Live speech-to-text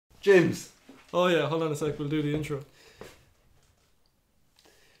James. Oh yeah, hold on a sec, we'll do the intro.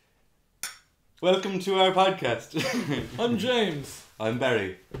 Welcome to our podcast. I'm James. I'm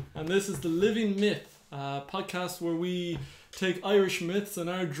Barry. And this is The Living Myth, a podcast where we take Irish myths and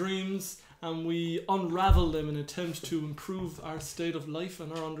our dreams and we unravel them in an attempt to improve our state of life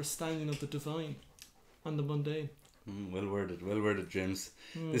and our understanding of the divine and the mundane. Well worded, James.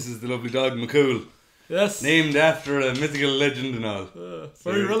 This is the lovely dog, McCool. Yes. Named after a mythical legend and all.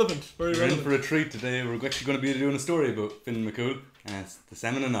 Very relevant. Very we're relevant. in for a treat today. We're actually going to be doing a story about Finn Mac Cumhaill, and it's the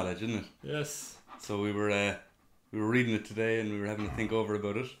Salmon of Knowledge, isn't it? Yes. So we were reading it today, and we were having to think over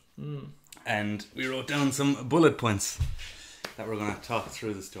about it, and we wrote down some bullet points that we're going to talk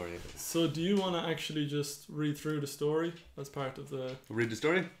through the story about. So do you want to actually just read through the story as part of the... Read the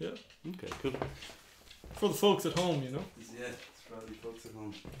story? Yeah. Okay, cool. For the folks at home, you know? Yeah, it's probably folks at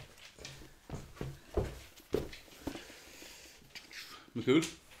home. McCool,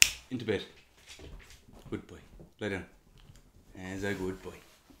 into bed. Good boy. Lie down. As a good boy.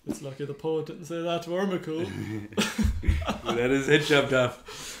 It's lucky the poet didn't say that to Armacul. Well, that is head chopped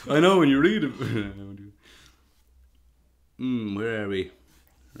off. I know when you read it. Where are we?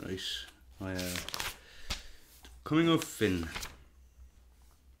 Right. Coming of Finn.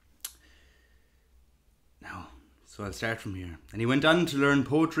 Now, so I'll start from here. And he went on to learn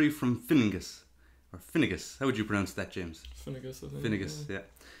poetry from Finnegas. Or Finnegas. How would you pronounce that, James? Finnegas, I think. Finnegas, yeah.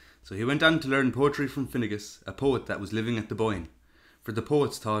 So he went on to learn poetry from Finnegas, a poet that was living at the Boyne. For the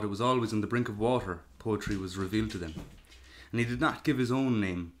poets thought it was always on the brink of water poetry was revealed to them. And he did not give his own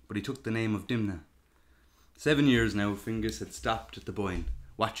name, but he took the name of Dimna. 7 years now Finnegas had stopped at the Boyne,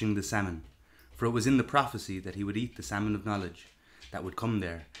 watching the salmon, for it was in the prophecy that he would eat the salmon of knowledge that would come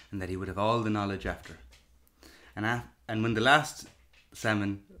there, and that he would have all the knowledge after. And when the last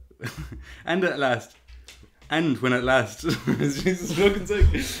salmon... And when at last Jesus fucking sake.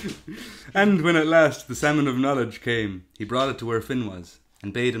 And when at last the salmon of knowledge came, he brought it to where Finn was,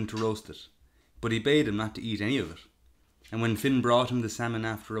 and bade him to roast it. But he bade him not to eat any of it. And when Finn brought him the salmon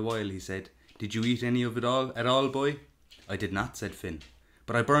after a while, he said, "Did you eat any of it at all, boy?" "I did not," said Finn,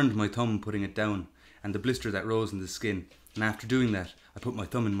 "but I burned my thumb putting it down, and the blister that rose in the skin, and after doing that, I put my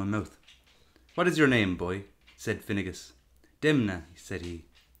thumb in my mouth." "What is your name, boy?" said Finnegas. "Demna," said he.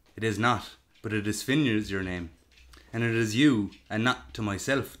 "It is not, but it is Finn's your name. And it is you, and not to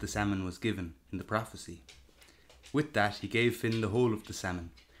myself, the salmon was given in the prophecy." With that he gave Finn the whole of the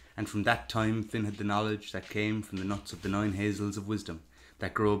salmon, and from that time Finn had the knowledge that came from the nuts of the 9 hazels of wisdom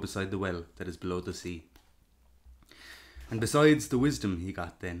that grow beside the well that is below the sea. And besides the wisdom he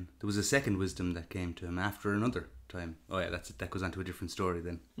got then, there was a second wisdom that came to him after another time. Oh yeah, that goes on to a different story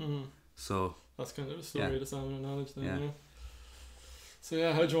then. Mm-hmm. So that's kind of the story of the Salmon of Knowledge then, yeah. So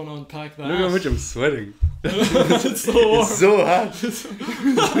yeah, how do you want to unpack that? Look how much I'm sweating. It's so warm. It's so hot. It's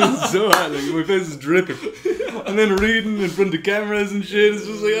so hot. Like my face is dripping. And then reading in front of cameras and shit. It's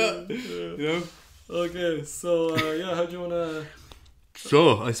just like, you know. Okay, so how do you want to?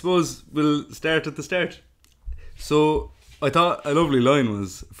 So I suppose we'll start at the start. So I thought a lovely line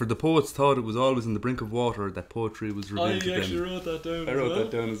was, "For the poets thought it was always on the brink of water that poetry was revealed to them." I actually wrote that down. I wrote that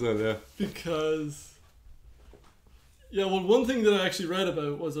down as well. Yeah. Because. Yeah, well, one thing that I actually read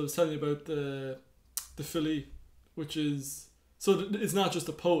about was I was telling you about the Philly, which is... So it's not just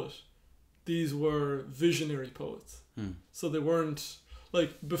a poet. These were visionary poets. So they weren't...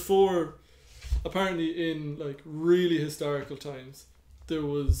 Like, before... Apparently in, like, really historical times, there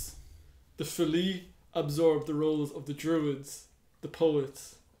was... The Philly absorbed the roles of the druids, the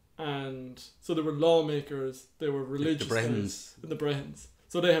poets, and... So they were lawmakers, they were religious... The Brehons. The Brehons.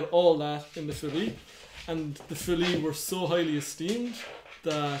 So they had all that in the Philly. And the Philly were so highly esteemed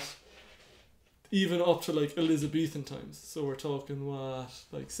that even up to like Elizabethan times, so we're talking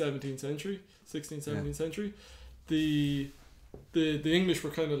like 17th century, 16th, 17th century, the English were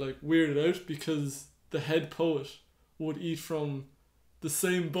kind of like weirded out because the head poet would eat from the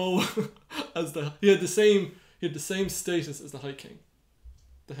same bowl as he had the same status as the High King,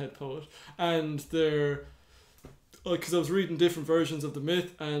 the head poet, and because I was reading different versions of the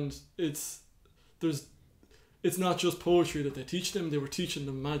myth, and it's not just poetry that they teach them. They were teaching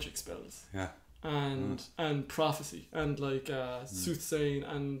them magic spells. Yeah. And prophecy and like soothsaying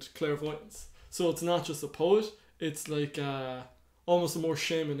and clairvoyance. So it's not just a poet. It's like almost a more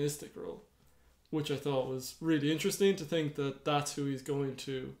shamanistic role, which I thought was really interesting to think that that's who he's going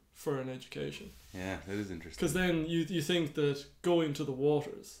to for an education. Yeah, that is interesting. Because then you think that going to the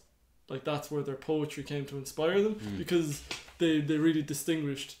waters, like that's where their poetry came to inspire them, because they really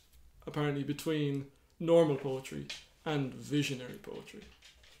distinguished apparently between normal poetry and visionary poetry.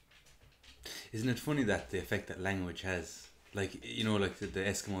 Isn't it funny that the effect that language has like, you know, like the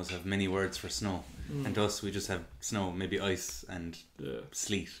Eskimos have many words for snow, and us, we just have snow, maybe ice and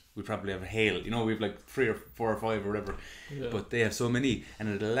sleet. We probably have hail, you know, we have like 3 or 4 or 5 or whatever, but they have so many, and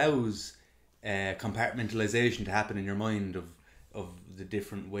it allows compartmentalization to happen in your mind of the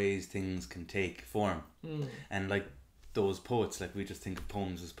different ways things can take form. And like those poets, like we just think of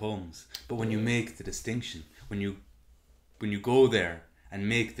poems as poems, but when you make the distinction, when you go there and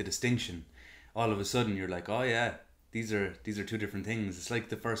make the distinction, all of a sudden you're like, oh yeah, these are 2 different things. It's like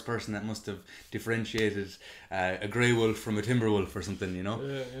the first person that must have differentiated a grey wolf from a timber wolf or something, you know,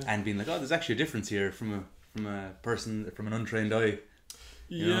 and being like, oh, there's actually a difference here from a person, from an untrained eye.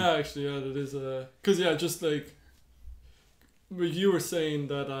 Actually, that is because just like you were saying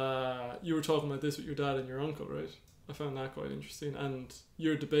that you were talking about this with your dad and your uncle, right? I found that quite interesting, and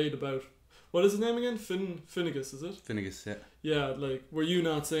your debate about what is his name again? Finnegas, is it? Finnegas, yeah. Yeah, like, were you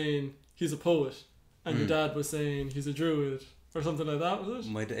not saying he's a poet, and your dad was saying he's a druid, or something like that, was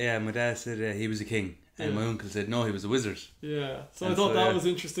it? My dad said he was a king, and my uncle said no, he was a wizard. Yeah, so I thought that was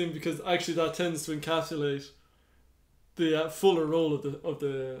interesting, because actually that tends to encapsulate the fuller role of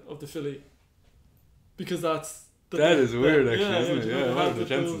the filly, because that's that is weird, actually, isn't it? Yeah, what are the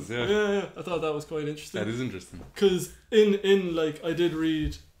chances? Yeah, I thought that was quite interesting. That is interesting. Because in like, I did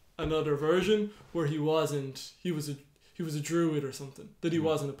read another version where he was a druid or something, that he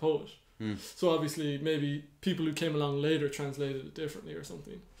wasn't a poet. So obviously maybe people who came along later translated it differently or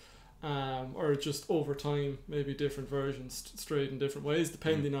something, or just over time maybe different versions strayed in different ways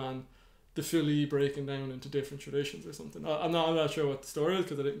depending on the filly breaking down into different traditions or something. I'm not sure what the story is,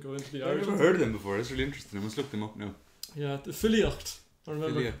 because I didn't go into the origins. I've never heard of them before. It's really interesting. I must look them up now. Yeah, the filiocht. I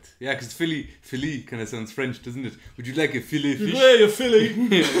remember. Filiocht. Yeah, because filly kind of sounds French, doesn't it? Would you like a filet fish? Yeah, a filly.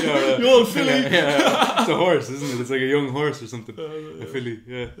 You old filly. Yeah, it's a horse, isn't it? It's like a young horse or something. A filly,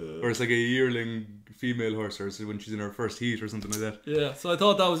 yeah. Or it's like a yearling female horse, or when she's in her first heat or something like that. Yeah, so I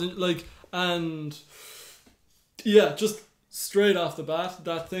thought that was just straight off the bat,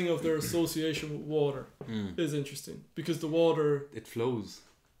 that thing of their association with water is interesting, because the water, it flows.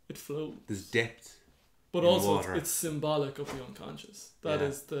 There's depth. But also it's symbolic of the unconscious. That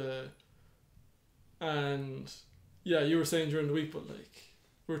is and you were saying during the week, but like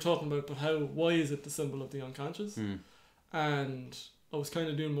we were talking about, why is it the symbol of the unconscious? And I was kind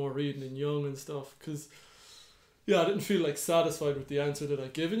of doing more reading in Jung and stuff, because I didn't feel like satisfied with the answer that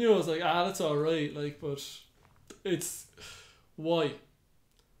I'd given you. I was like, that's alright, like, but it's why.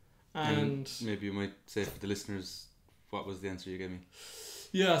 And maybe you might say for the listeners, what was the answer you gave me?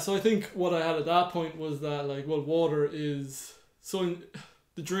 Yeah, so I think what I had at that point was that, like, well, water is... So in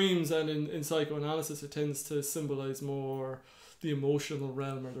the dreams and in psychoanalysis, it tends to symbolize more the emotional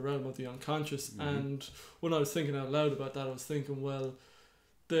realm, or the realm of the unconscious. And when I was thinking out loud about that, I was thinking, well,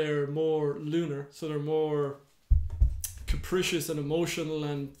 they're more lunar, so they're more capricious and emotional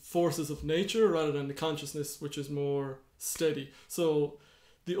and forces of nature, rather than the consciousness, which is more steady. So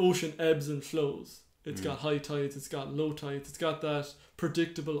the ocean ebbs and flows. It's got high tides, it's got low tides, it's got that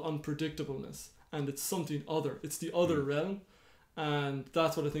predictable unpredictableness, and it's something other. It's the other realm, and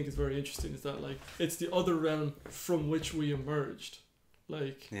that's what I think is very interesting, is that, like, it's the other realm from which we emerged.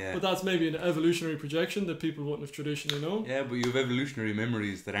 Like, but that's maybe an evolutionary projection that people wouldn't have traditionally known. Yeah, but you have evolutionary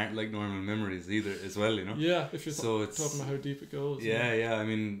memories that aren't like normal memories either, as well, you know? Yeah, if you're talking about how deep it goes. Yeah, I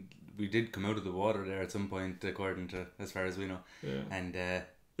mean, we did come out of the water there at some point, according to, as far as we know. Yeah. And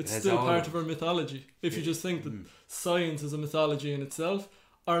it's still part of our mythology. If you just think that science is a mythology in itself,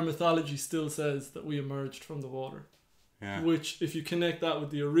 our mythology still says that we emerged from the water. Yeah. Which, if you connect that with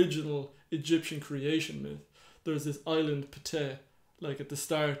the original Egyptian creation myth, there's this island Pteh, like at the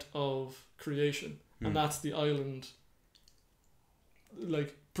start of creation, and that's the island,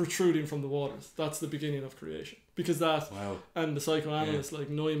 like, protruding from the waters. That's the beginning of creation, because that and the psychoanalyst like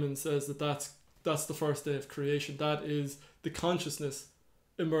Neumann says that's the first day of creation. That is the consciousness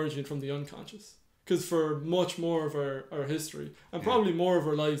emerging from the unconscious, because for much more of our history, and probably more of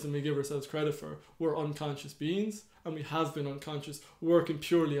our lives than we give ourselves credit for, we're unconscious beings, and we have been unconscious, working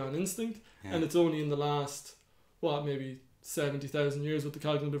purely on instinct. And it's only in the last maybe 70,000 years with the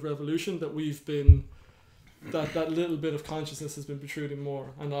cognitive revolution that we've been that little bit of consciousness has been protruding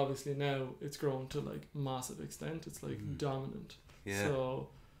more, and obviously now it's grown to like massive extent. It's like dominant. So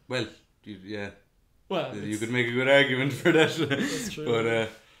you could make a good argument for that. That's true. But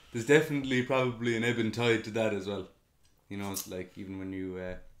there's definitely probably an ebb and tide to that as well. You know, it's like, even when you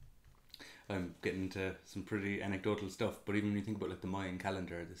I'm getting into some pretty anecdotal stuff, but even when you think about like the Mayan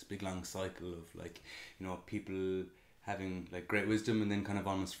calendar, this big long cycle of, like, you know, people having like great wisdom and then kind of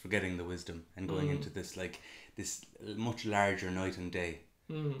almost forgetting the wisdom and going into this like this much larger night and day.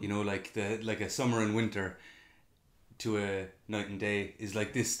 You know, like a summer and winter to a night and day is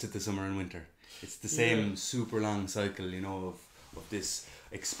like this to the summer and winter. It's the same super long cycle, you know, of this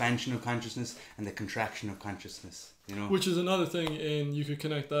expansion of consciousness and the contraction of consciousness, you know. Which is another thing, you could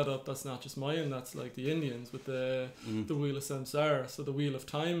connect that up. That's not just Mayan. That's like the Indians with the wheel of samsara. So the wheel of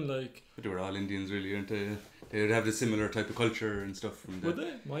time, like. But they were all Indians, really, aren't they? They would have the similar type of culture and stuff. Would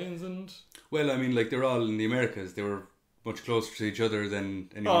they? Mayans and. Well, I mean, like they're all in the Americas. They were much closer to each other than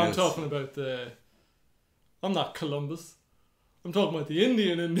anyone else. I'm talking about I'm not Columbus. I'm talking about the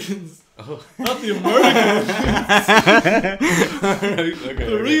Indian Indians. Oh. Not the American Indians. Right, okay,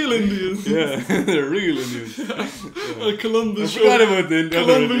 the real Indians. Yeah, the real Indians. Yeah. Columbus showed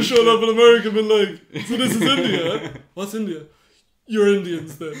up in America and been like, so this is India? What's India? You're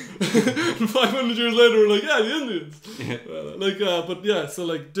Indians then. 500 years later we're like, yeah, the Indians. Yeah. But yeah, so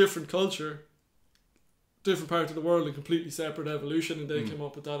like different culture, different part of the world, and completely separate evolution, and they came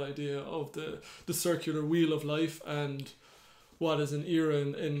up with that idea of the circular wheel of life, and what is an era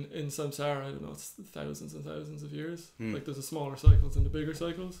in samsara. I don't know, it's thousands and thousands of years. Like there's the smaller cycles and the bigger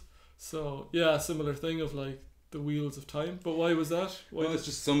cycles. So yeah, similar thing of like the wheels of time. But why was that? Well, it's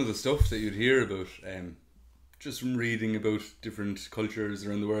just some of the stuff that you'd hear about, just from reading about different cultures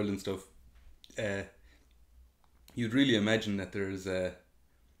around the world and stuff. You'd really imagine that there's a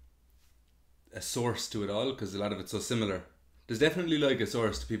source to it all, because a lot of it's so similar. There's definitely like a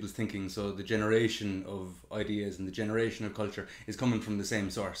source to people's thinking, so the generation of ideas and the generation of culture is coming from the same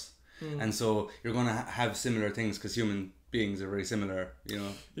source. And so you're going to have similar things, because human beings are very similar, you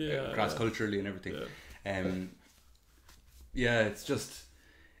know, cross culturally and everything. It's just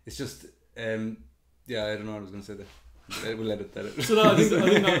I don't know what I was going to say there. We'll edit that out. So I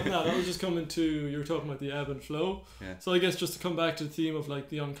think that was just coming to, you were talking about the ebb and flow. Yeah. So I guess just to come back to the theme of like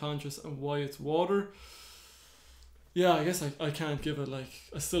the unconscious and why it's water. Yeah, I guess I can't give it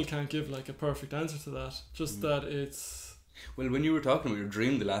I still can't give like a perfect answer to that. Just that it's. Well, when you were talking about your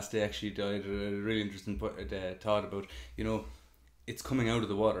dream the last day, actually, I had a really interesting thought about, you know, it's coming out of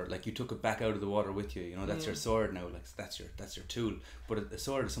the water. Like you took it back out of the water with you. You know, that's your sword now. Like that's your tool. But a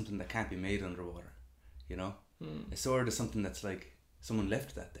sword is something that can't be made underwater. You know, a sword is something that's like someone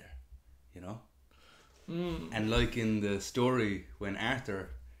left that there. You know, and like in the story when Arthur,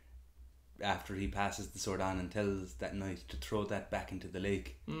 after he passes the sword on and tells that knight to throw that back into the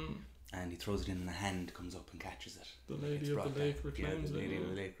lake, and he throws it in and a hand comes up and catches it. The lady of the lake reclaims it. The lady of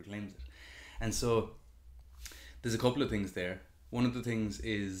the lake reclaims it. And so there's a couple of things there. One of the things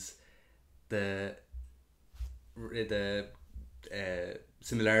is the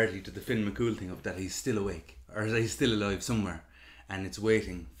similarity to the Finn Mac Cumhaill thing of that he's still awake, or that he's still alive somewhere, and it's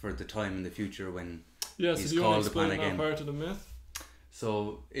waiting for the time in the future when he's called upon again. Part of the myth?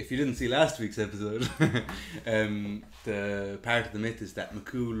 So if you didn't see last week's episode, the part of the myth is that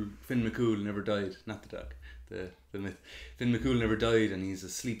Finn Mac Cumhaill never died, not the dog, the myth. Finn Mac Cumhaill never died, and he's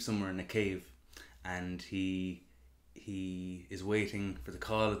asleep somewhere in a cave, and he is waiting for the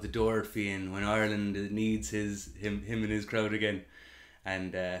call at the door Fionn when Ireland needs him and his crowd again,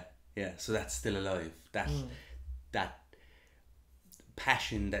 and so that's still alive. That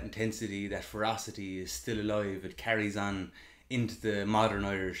passion, that intensity, that ferocity is still alive. It carries on into the modern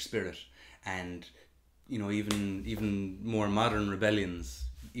Irish spirit, and you know, even more modern rebellions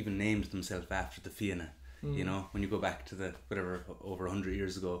even named themselves after the Fianna. You know, when you go back to the whatever over 100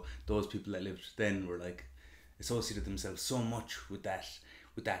 years ago, those people that lived then were like associated themselves so much with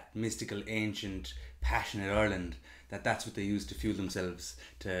that mystical, ancient, passionate Ireland, that's what they used to fuel themselves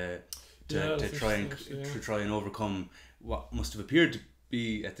to try and overcome what must have appeared to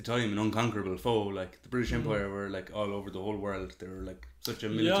be at the time an unconquerable foe. Like the British Empire were like all over the whole world. They were like such a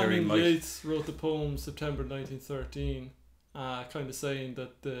military might. Yeats wrote the poem September 1913, kind of saying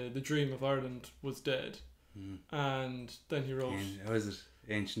that the dream of Ireland was dead, and then he wrote. How is it?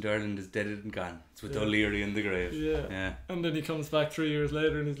 Ancient Ireland is dead and gone. It's with O'Leary in the grave. Yeah. And then he comes back 3 years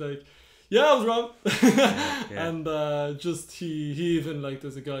later and he's like, yeah, I was wrong. And just he even like,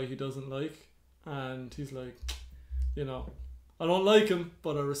 there's a guy he doesn't like, and he's like, you know, I don't like him,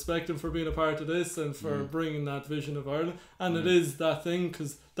 but I respect him for being a part of this and for bringing that vision of Ireland. And it is that thing,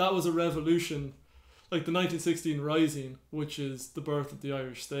 because that was a revolution, like the 1916 Rising, which is the birth of the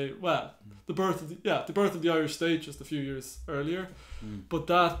Irish state. Well, the birth of the Irish state just a few years earlier. But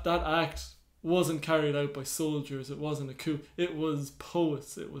that act wasn't carried out by soldiers. It wasn't a coup. It was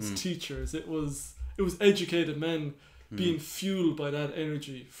poets. It was teachers. It was educated men being fueled by that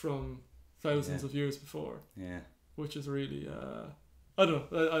energy from thousands of years before. Yeah, which is really I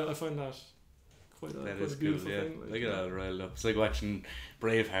don't know. I find that quite a beautiful thing. Like, I get all riled up. It's like watching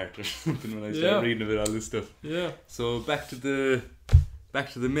Braveheart or something when I start reading about all this stuff. Yeah. So back to the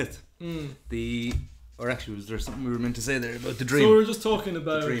myth. Or actually, was there something we were meant to say there about the dream? So we were just talking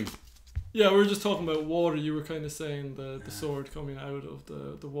about the dream. Yeah, we were just talking about water. You were kind of saying the sword coming out of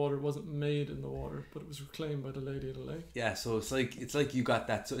the water wasn't made in the water, but it was reclaimed by the lady of the lake. Yeah, so it's like you got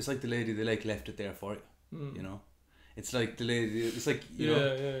that. So it's like the lady of the lake left it there for you. You know, it's like the lady. It's like you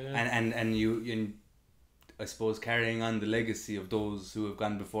know, and you, I suppose, carrying on the legacy of those who have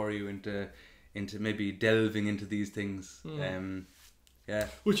gone before you into maybe delving into these things. Yeah.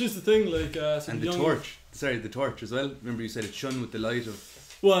 Which is the thing, like and the torch. Sorry, the torch as well. Remember you said it shone with the light of.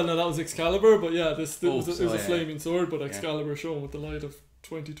 Well, no, that was Excalibur, but yeah, it was a flaming sword, but Excalibur shone with the light of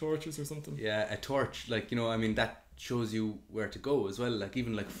 20 torches or something. Yeah, a torch, like, you know, I mean, that shows you where to go as well. Like,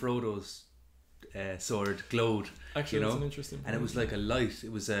 even like Frodo's sword glowed. Actually, you know? That's an interesting point. And it was like a light.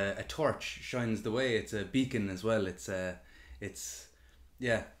 It was a torch shines the way. It's a beacon as well. It's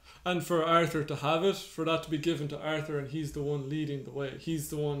yeah. And for Arthur to have it, for that to be given to Arthur, and he's the one leading the way. He's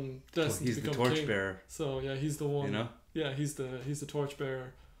the one destined to become king. He's the torchbearer. So yeah, he's the one. You know. Yeah, he's the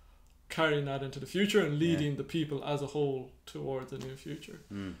torchbearer, carrying that into the future and leading the people as a whole towards a new future.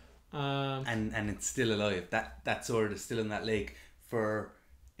 And it's still alive. That sword is still in that lake for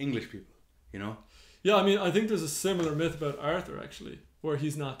English people. You know. Yeah, I mean, I think there's a similar myth about Arthur actually, where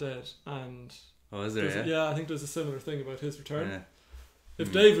he's not dead, and is there? Yeah, I think there's a similar thing about his return. Yeah.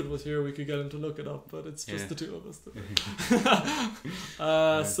 If David was here, we could get him to look it up, but it's just the two of us today.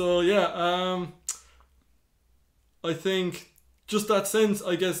 So yeah, I think just that sense,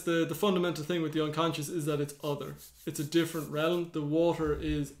 I guess the fundamental thing with the unconscious is that it's other. It's a different realm. The water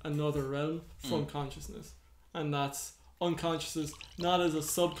is another realm from consciousness, and that's unconsciousness, not as a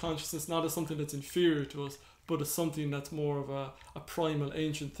subconsciousness, not as something that's inferior to us, but as something that's more of a primal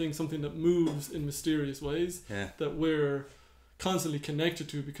ancient thing, something that moves in mysterious ways that we're constantly connected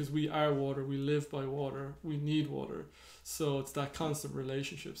to because we are water, we live by water, we need water. So it's that constant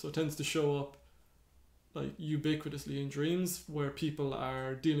relationship. So it tends to show up like ubiquitously in dreams where people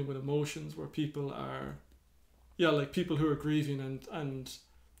are dealing with emotions, where people are like people who are grieving and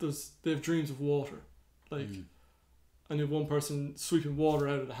they have dreams of water. Like I knew one person sweeping water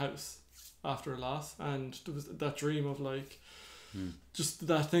out of the house after a loss, and there was that dream of like just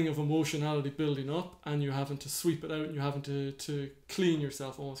that thing of emotionality building up, and you having to sweep it out, and you having to clean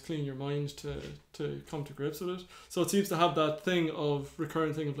yourself, almost clean your mind to come to grips with it. So it seems to have that thing of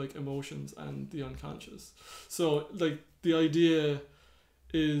recurring thing of like emotions and the unconscious. So like the idea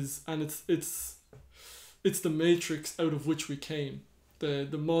is, and it's the matrix out of which we came. The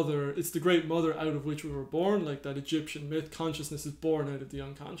mother, it's the great mother out of which we were born, like that Egyptian myth. Consciousness is born out of the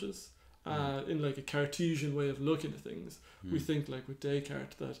unconscious. In like a Cartesian way of looking at things, we think like with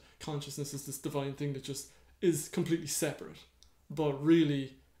Descartes that consciousness is this divine thing that just is completely separate, but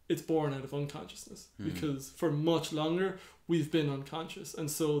really it's born out of unconsciousness because for much longer we've been unconscious, and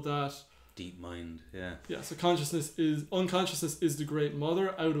so that deep mind, so unconsciousess is the great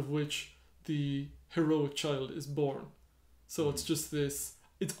mother out of which the heroic child is born. So it's just this,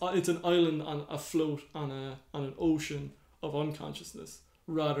 it's an island afloat on an ocean of unconsciousness,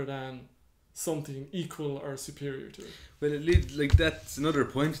 rather than something equal or superior to it. Well, it leads, like, that's another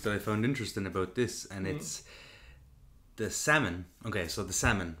point that I found interesting about this, and it's the salmon. Okay, so the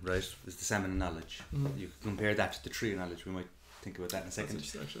salmon, right, is the salmon of knowledge. You can compare that to the tree of knowledge. We might think about that in a second.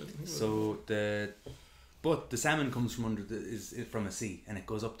 So the salmon comes from is from a sea, and it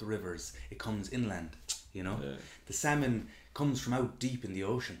goes up the rivers. It comes inland, you know. Yeah. The salmon comes from out deep in the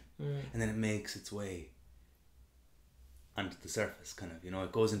ocean, and then it makes its way onto the surface, kind of, you know.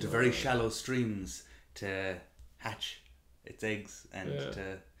 It goes into very shallow streams to hatch its eggs, and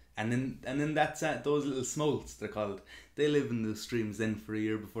then that's those little smolts, they're called. They live in the streams then for a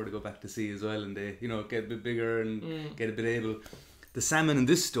year before they go back to sea as well, and they, you know, get a bit bigger and get a bit able. The salmon in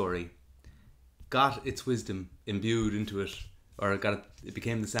this story got its wisdom imbued into it, or it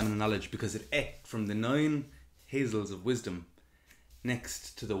became the salmon of knowledge because it ate from the 9 hazels of wisdom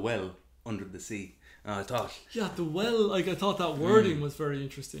next to the well under the sea. I thought, the well, like, I thought that wording was very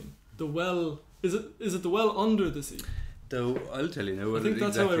interesting. The well, is it the well under the sea? Though I'll tell you now. I think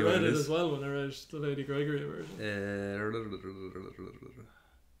that's exactly how I read it as well when I read the Lady Gregory version.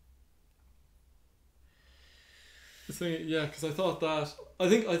 Because I thought that I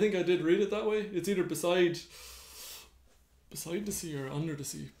think I did read it that way. It's either beside the sea or under the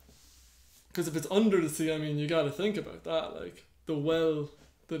sea. Because if it's under the sea, I mean, you got to think about that, like the well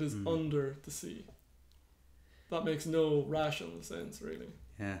that is under the sea. That makes no rational sense, really.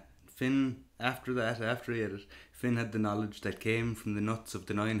 Yeah. Finn, after he ate it, Finn had the knowledge that came from the nuts of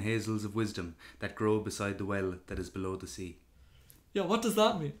the 9 hazels of wisdom that grow beside the well that is below the sea. Yeah, what does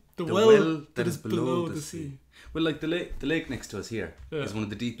that mean? The well that is below the sea. Well, like the lake next to us here is one of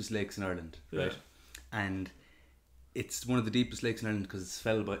the deepest lakes in Ireland, right? and it's one of the deepest lakes in Ireland because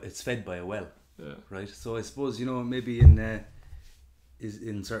it's fed by a well. Yeah. Right. So I suppose, you know, maybe in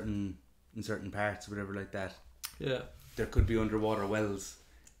certain parts or whatever like that. Yeah. There could be underwater wells.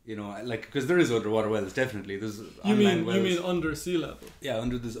 You know, like, because there is underwater wells, definitely. There's You on-land wells. mean under sea level? Yeah,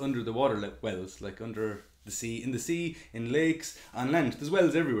 under the water wells, like under the sea, in lakes, on land. There's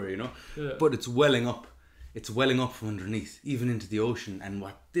wells everywhere, you know. Yeah. But it's welling up. It's welling up from underneath, even into the ocean. And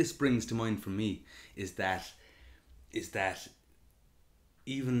what this brings to mind for me is that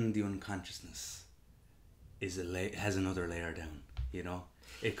even the unconsciousness has another layer down. You know.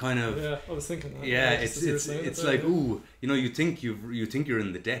 It kind of, yeah, I was thinking that. Yeah, it's like, ooh, you know, you think you're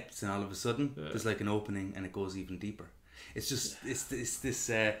in the depths, and all of a sudden there's like an opening and it goes even deeper. It's just it's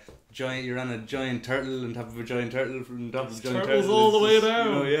this giant. You're on a giant turtle on top of a giant turtle from top of a giant turtle. All the way down.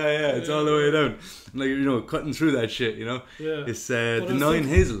 You know, yeah, it's all the way down. Like, you know, cutting through that shit. You know, yeah. It's the 9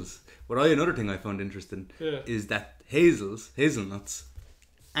 hazels. Another thing I found interesting is that hazelnuts,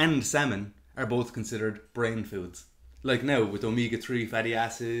 and salmon are both considered brain foods. Like now with omega-3 fatty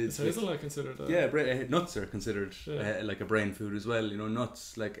acids. Is hazelnut considered that? Yeah, nuts are considered like a brain food as well. You know,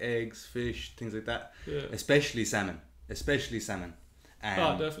 nuts like eggs, fish, things like that. Yeah. Especially salmon. Definitely.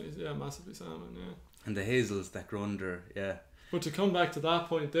 Yeah, massively salmon, yeah. And the hazels that grow under, yeah. But to come back to that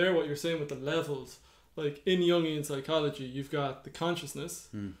point there, what you're saying with the levels, like in Jungian psychology, you've got the consciousness,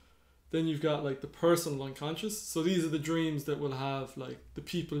 then you've got like the personal unconscious. So these are the dreams that will have like the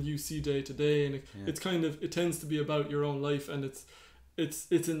people you see day to day, and it's kind of, it tends to be about your own life, and it's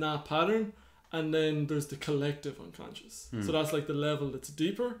in that pattern. And then there's the collective unconscious. So that's like the level that's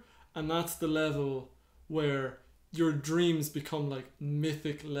deeper, and that's the level where your dreams become like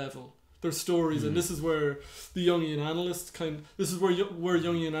mythic level. They're stories, and this is where the Jungian analyst this is where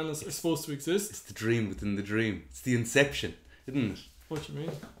Jungian analysts are supposed to exist. It's the dream within the dream. It's the inception, isn't it? What do you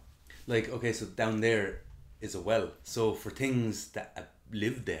mean? Like, okay, so down there is a well. So for things that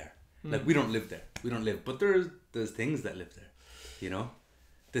live there, like we don't live there, but there's things that live there, you know.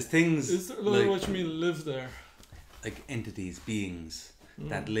 There's things. Is there, like, what you mean live there? Like entities, beings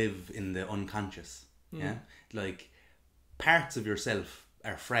that live in the unconscious. Yeah, like parts of yourself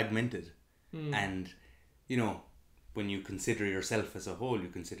are fragmented, and you know, when you consider yourself as a whole, you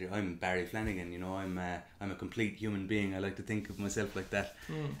consider, I'm Barry Flanagan, you know, I'm a complete human being. I like to think of myself like that.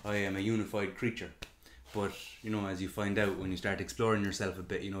 I am a unified creature. But, you know, as you find out when you start exploring yourself a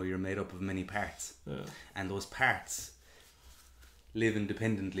bit, you know, you're made up of many parts. Yeah. And those parts live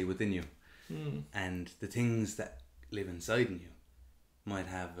independently within you. And the things that live inside in you might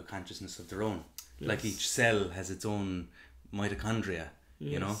have a consciousness of their own. Yes. Like each cell has its own mitochondria,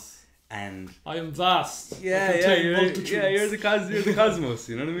 you know? And I am vast. You're the cosmos.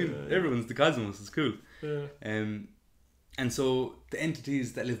 You know what I mean? Yeah. Everyone's the cosmos. It's cool. Yeah. And so the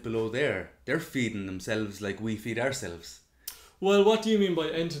entities that live below there, they're feeding themselves like we feed ourselves. Well, what do you mean by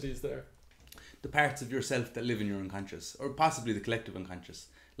entities there? The parts of yourself that live in your unconscious, or possibly the collective unconscious,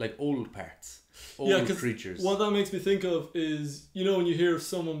 like old parts, old creatures. What that makes me think of is, you know, when you hear of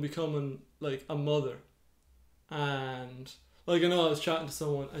someone becoming like a mother, and like, I know I was chatting to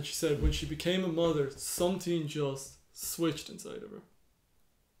someone and she said when she became a mother, something just switched inside of her.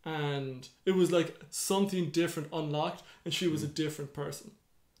 And it was like something different unlocked, and she was a different person.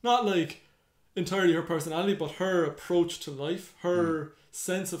 Not like entirely her personality, but her approach to life, her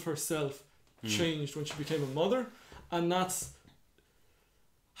sense of herself changed when she became a mother. And that's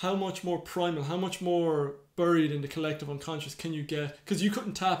how much more primal, how much more buried in the collective unconscious can you get, because you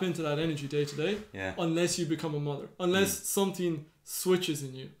couldn't tap into that energy day to day unless you become a mother, unless something switches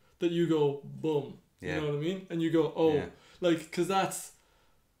in you that you go boom, you know what I mean, and you go like, because that's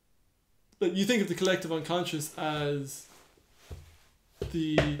like, you think of the collective unconscious as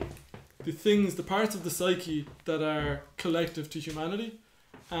the things, the parts of the psyche that are collective to humanity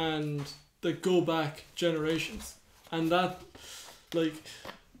and that go back generations, and that, like,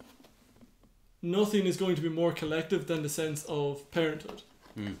 nothing is going to be more collective than the sense of parenthood.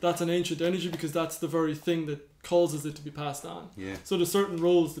 That's an ancient energy because that's the very thing that causes it to be passed on. So there's certain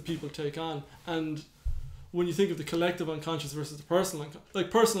roles that people take on, and when you think of the collective unconscious versus the personal unconscious, like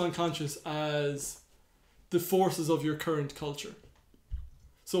personal unconscious as the forces of your current culture.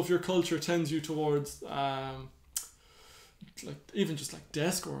 So if your culture tends you towards like even just like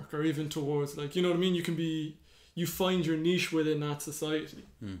desk work, or even towards, like, you know what I mean, you find your niche within that society,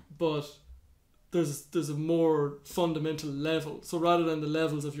 but there's a more fundamental level. So rather than the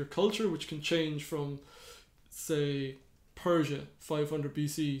levels of your culture, which can change from, say, Persia 500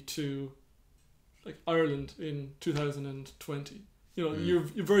 BC to like Ireland in 2020, You know, you're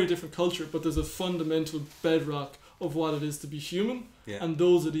very different culture, but there's a fundamental bedrock of what it is to be human, and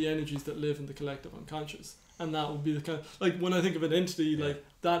those are the energies that live in the collective unconscious. And that would be the kind of, like, when I think of an entity, like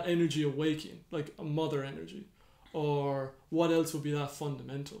that energy awakening, like a mother energy, or what else would be that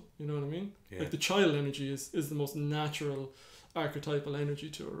fundamental? You know what I mean? Yeah. Like the child energy is the most natural archetypal energy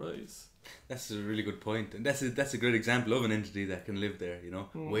to arise. That's a really good point, and that's a great example of an entity that can live there. You know,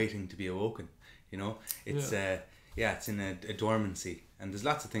 waiting to be awoken. You know, it's it's in a dormancy, and there's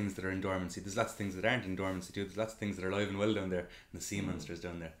lots of things that are in dormancy. There's lots of things that aren't in dormancy too. There's lots of things that are alive and well down there, and the sea monsters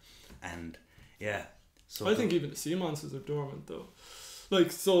down there, and So I think even the sea monsters are dormant though.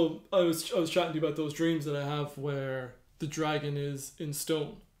 Like, so I was chatting to you about those dreams that I have where the dragon is in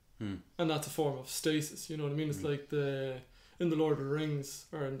stone, and that's a form of stasis. You know what I mean? It's like in the Lord of the Rings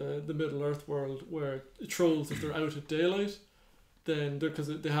or in the Middle Earth world where trolls, if they're out at daylight, then because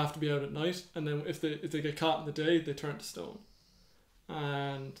they have to be out at night, and then if they get caught in the day, they turn to stone,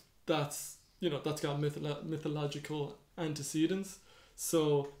 and that's got mythological antecedents.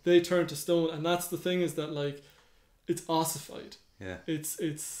 So they turn to stone, and that's the thing, is that like it's ossified. Yeah.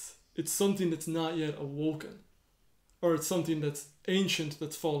 It's something that's not yet awoken, or it's something that's ancient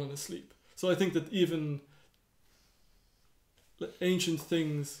that's fallen asleep. So I think that even ancient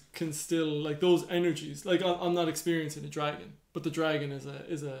things can still, like those energies, like I'm not experiencing a dragon, but the dragon is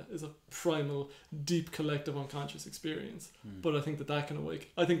a primal, deep collective unconscious experience. But I think that can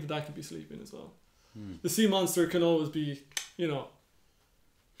awake. I think that can be sleeping as well. The sea monster can always be, you know.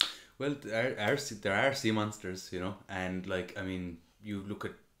 Well, there are sea monsters, you know, and like, I mean, you look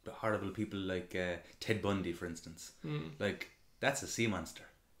at horrible people like Ted Bundy, for instance. Like, that's a sea monster.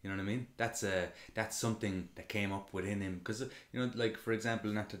 You know what I mean? That's something that came up within him, because, you know, like, for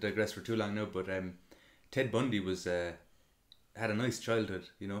example, not to digress for too long now, but Ted Bundy was had a nice childhood.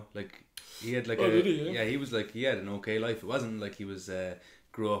 You know, like he had like he was like, he had an okay life. It wasn't like he was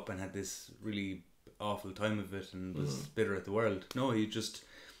grew up and had this really awful time of it and was bitter at the world. No, he just.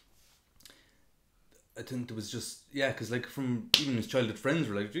 I think there was just, because like from even his childhood friends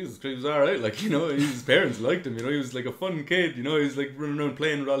were like, Jesus Christ, he was alright, like, you know, his parents liked him, you know, he was like a fun kid, you know, he was like running around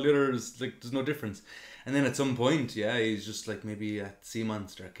playing with all the others, like there's no difference. And then at some point, he's just like, maybe a sea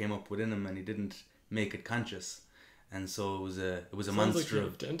monster came up within him and he didn't make it conscious, and so it was a Sounds monster like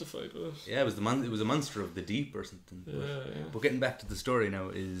of identified with it. it was a monster of the deep or something. But getting back to the story now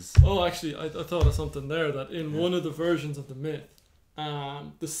is, actually I thought of something there, that in one of the versions of the myth,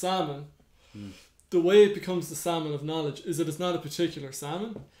 the salmon, the way it becomes the salmon of knowledge is that it's not a particular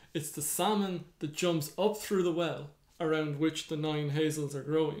salmon. It's the salmon that jumps up through the well around which the 9 hazels are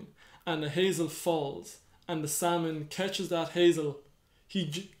growing, and the hazel falls, and the salmon catches that hazel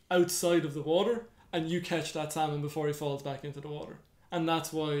outside of the water, and you catch that salmon before he falls back into the water. And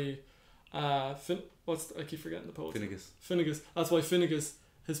that's why I keep forgetting the poet. Finnegas. That's why Finnegas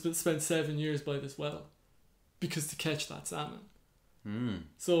has spent 7 years by this well, because to catch that salmon.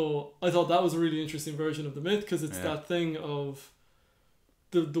 So I thought that was a really interesting version of the myth, because it's that thing of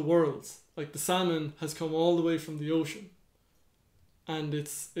the worlds. Like the salmon has come all the way from the ocean, and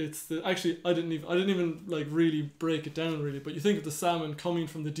actually I didn't even like really break it down really, but you think of the salmon coming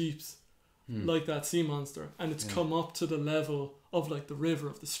from the deeps, like that sea monster, and it's come up to the level of like the river,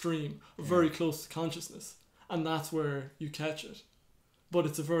 of the stream, very close to consciousness, and that's where you catch it. But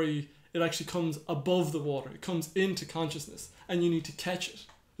it actually comes above the water. It comes into consciousness, and you need to catch it.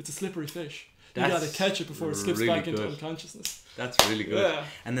 It's a slippery fish. You got to catch it before it slips really back into unconsciousness. That's really good. Yeah.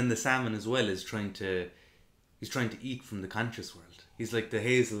 And then the salmon as well is trying to eat from the conscious world. He's like the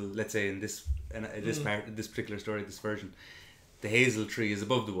hazel. Let's say in this particular story, this version, the hazel tree is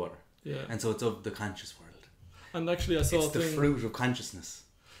above the water. Yeah. And so it's of the conscious world. And actually, I saw it's the fruit of consciousness.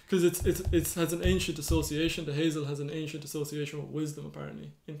 Because it has an ancient association. The hazel has an ancient association with wisdom,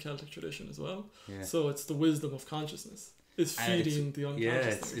 apparently, in Celtic tradition as well. Yeah. So it's the wisdom of consciousness. It's feeding the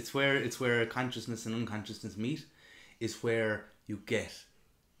unconscious. Yeah, it's where consciousness and unconsciousness meet. Is where you get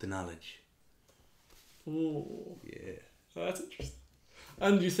the knowledge. Oh. Yeah. That's interesting.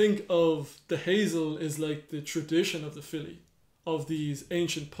 And you think of the hazel is like the tradition of the Philly, of these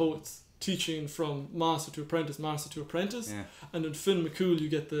ancient poets teaching from master to apprentice, yeah. And in Finn Mac Cumhaill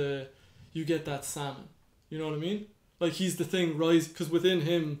you get that salmon. You know what I mean? Like he's the thing rising, because within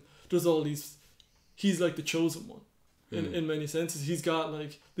him there's all these. He's like the chosen one, in many senses. He's got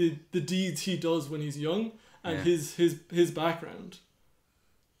like the deeds he does when he's young, and his background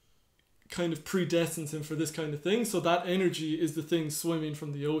kind of predestines him for this kind of thing. So that energy is the thing swimming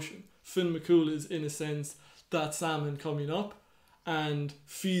from the ocean. Finn Mac Cumhaill is in a sense that salmon coming up, and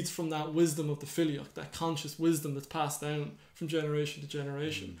feeds from that wisdom of the Filiach, that conscious wisdom that's passed down from generation to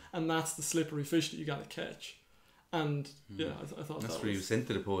generation. And that's the slippery fish that you got to catch. And yeah, I thought that's that where he was was sent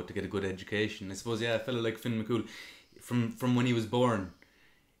to the poet to get a good education. I suppose, yeah, a fellow like Finn McCool, from when he was born,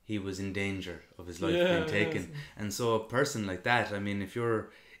 he was in danger of his life being taken. Yeah. And so a person like that, I mean, if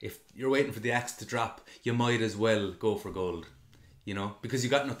you're waiting for the axe to drop, you might as well go for gold, you know, because you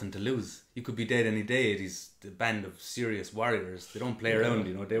got nothing to lose. You could be dead any day. These the band of serious warriors, they don't play around,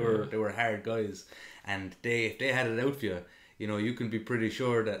 you know. They were hard guys, and if they had it out for you, you know, you can be pretty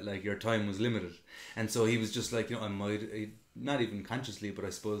sure that like your time was limited. And so he was just like, you know, I might, not even consciously, but I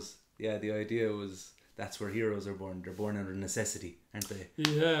suppose, yeah, the idea was that's where heroes are born. They're born out of necessity, aren't they?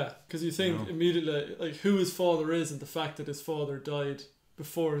 Yeah, because you think immediately like who his father is, and the fact that his father died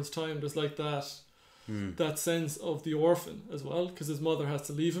before his time. There's like that sense of the orphan as well, because his mother has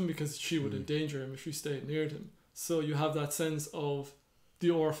to leave him because she would endanger him if she stayed near him. So you have that sense of the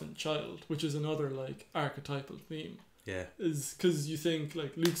orphan child, which is another like archetypal theme. Yeah. Is because you think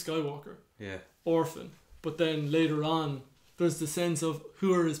like Luke Skywalker, yeah, orphan, but then later on there's the sense of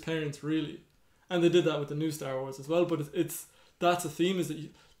who are his parents really, and they did that with the new Star Wars as well. But that's a theme, is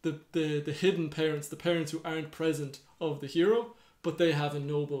that the hidden parents, the parents who aren't present of the hero, but they have a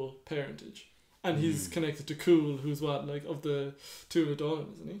noble parentage. And he's connected to Cool, who's what, like, of the two of Dawn,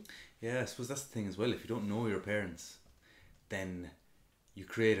 isn't he? Yeah, I suppose that's the thing as well. If you don't know your parents, then you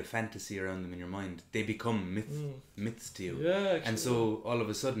create a fantasy around them in your mind. They become myths to you. Yeah, actually. And so all of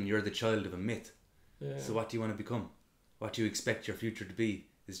a sudden you're the child of a myth. Yeah. So what do you want to become? What do you expect your future to be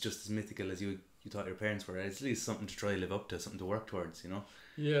is just as mythical as you thought your parents were. It's at least something to try to live up to, something to work towards, you know?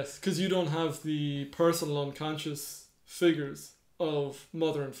 Yes, because you don't have the personal unconscious figures of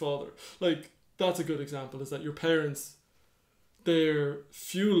mother and father. Like, that's a good example, is that your parents, they're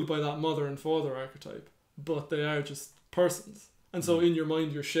fueled by that mother and father archetype, but they are just persons. And so in your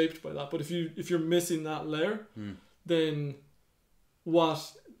mind you're shaped by that. But if you're missing that layer, then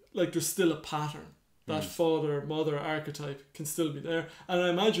there's still a pattern. That father mother archetype can still be there. And I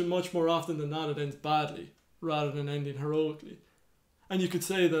imagine much more often than not it ends badly rather than ending heroically. And you could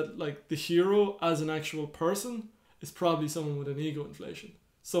say that like the hero as an actual person is probably someone with an ego inflation.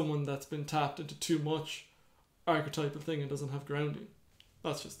 Someone that's been tapped into too much archetypal thing and doesn't have grounding.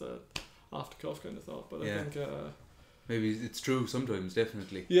 That's just a off the cuff kind of thought, but I think maybe it's true sometimes,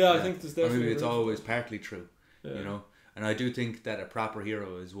 definitely. I think there's definitely, or maybe it's always partly true, you know. And I do think that a proper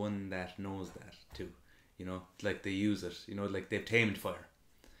hero is one that knows that too, you know, like they use it, you know, like they've tamed fire,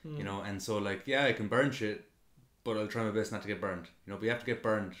 you know. And so like, yeah, I can burn shit, but I'll try my best not to get burned, you know. But you have to get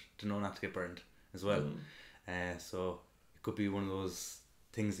burned to know not to get burned as well. So it could be one of those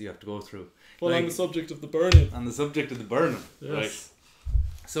things that you have to go through. Well, like, on the subject of the burning. Yes. Right.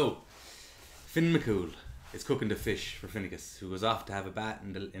 So, Finn McCool is cooking the fish for Finnegas, who goes off to have a bat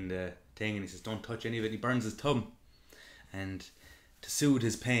in the thing, and he says, "Don't touch any of it." And he burns his thumb, and to soothe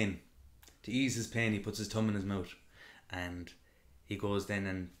his pain, to ease his pain, he puts his thumb in his mouth, and he goes then,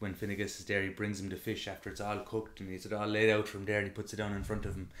 and when Finnegas is there, he brings him the fish after it's all cooked, and it's all laid out from there, and he puts it down in front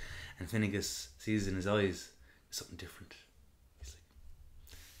of him, and Finnegas sees in his eyes something different. He's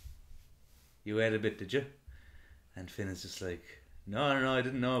like, "You ate a bit, did you?" And Finn is just like, No, I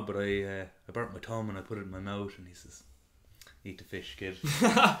didn't know, but I burnt my thumb and I put it in my mouth." And he says, "Eat the fish, kid.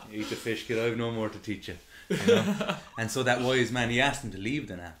 Eat the fish, kid. I have no more to teach you." You know? And so that wise man, he asked him to leave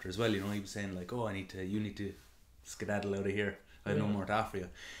then after as well. You know, he was saying like, "Oh, you need to skedaddle out of here. I have no more to offer you."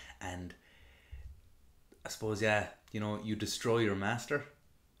 And I suppose, you know, you destroy your master.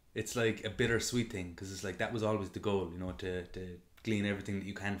 It's like a bittersweet thing, because it's like that was always the goal, you know, to glean everything that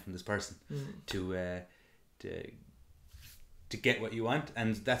you can from this person, to get what you want,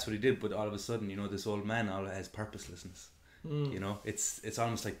 and that's what he did. But all of a sudden, you know, this old man all has purposelessness. You know, it's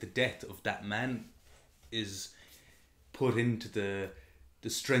almost like the death of that man is put into the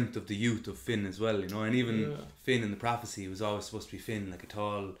strength of the youth of Finn as well, you know. And even Finn in the prophecy was always supposed to be Finn, like a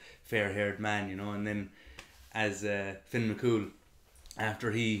tall, fair-haired man, you know. And then as Finn McCool,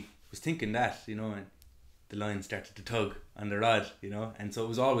 after he was thinking that, you know, and the line started to tug on the rod, you know, and so it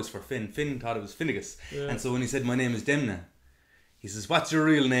was always for Finn. Finn thought it was Finnegas, and so when he said, "My name is Demna," he says, "What's your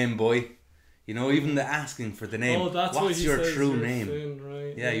real name, boy?" You know, even the asking for the name. Oh, that's what's your true name? Finn,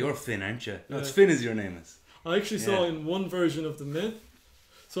 right? Yeah, you're Finn, aren't you? No, it's Finn is your name. I actually saw in one version of the myth.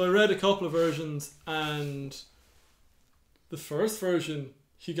 So I read a couple of versions, and the first version,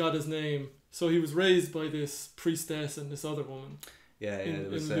 he got his name. So he was raised by this priestess and this other woman. Yeah, it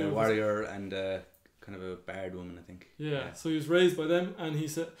was a warrior and kind of a bard woman, I think. Yeah, so he was raised by them, and he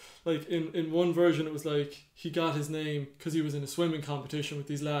said, like, in one version it was like he got his name because he was in a swimming competition with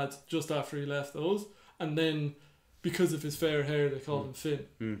these lads just after he left those, and then because of his fair hair they called him Finn.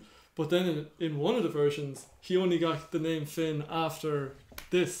 But then in one of the versions he only got the name Finn after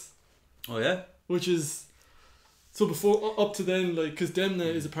this. Oh yeah? Which is So before, up to then, like, because Demna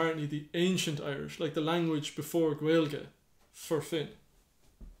is apparently the ancient Irish, like the language before Gaeilge for Finn.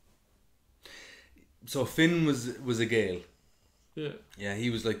 So Finn was a Gael. Yeah. Yeah, he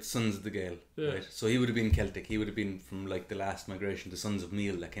was like the sons of the Gael. Yeah. Right? So he would have been Celtic. He would have been from like the last migration, the sons of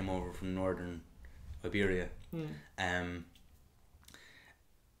Meal that came over from northern Iberia.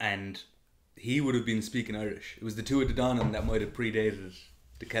 And he would have been speaking Irish. It was the two of the Donnan that might have predated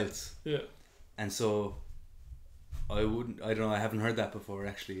the Celts. Yeah. And so I don't know, I haven't heard that before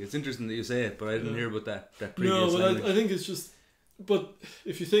actually. It's interesting that you say it, but I didn't hear about that previous No, but language. I think it's just, but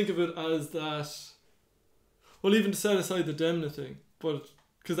if you think of it as that, well, even to set aside the Demna thing, but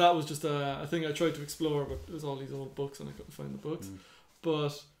because that was just a thing I tried to explore, but it was all these old books and I couldn't find the books.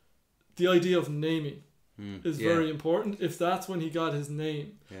 But the idea of naming is very important. If that's when he got his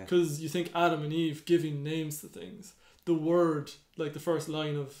name, because you think Adam and Eve giving names to things, the word, like the first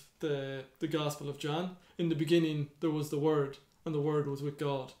line of the Gospel of John, in the beginning there was the Word, and the Word was with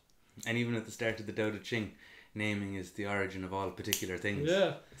God. And even at the start of the Tao Te Ching, naming is the origin of all particular things.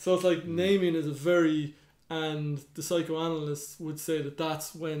 Yeah, so it's like naming is a very, and the psychoanalysts would say that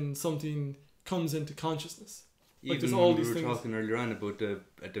that's when something comes into consciousness. Like Even there's all when we these were things. talking earlier on about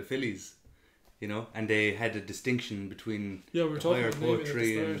the Phillies, you know, and they had a distinction between Yeah, we were talking higher about naming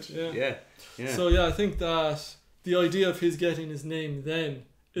poetry at and the start. yeah. So yeah, I think that the idea of his getting his name then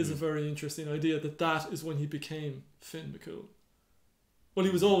is a very interesting idea. That is when he became Finn McCool. Well,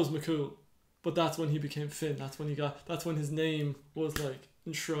 he was always McCool, but that's when he became Finn. That's when his name was like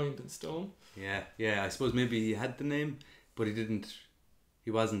enshrined in stone. Yeah. I suppose maybe he had the name, but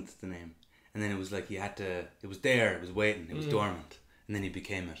he wasn't the name. And then it was like it was there, it was waiting, it was dormant. And then he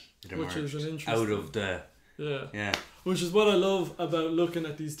became it. It emerged Which is an interesting, out of the... Yeah. Which is what I love about looking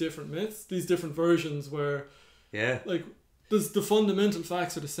at these different myths, these different versions where... Yeah. Like, the fundamental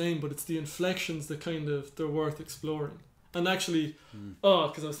facts are the same, but it's the inflections that kind of, they're worth exploring. And actually,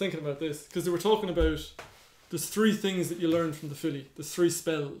 because I was thinking about this, because they were talking about, there's 3 things that you learn from the Philly. There's 3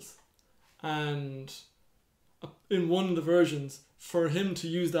 spells. And in one of the versions, for him to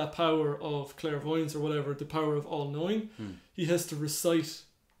use that power of clairvoyance or whatever, the power of all-knowing, he has to recite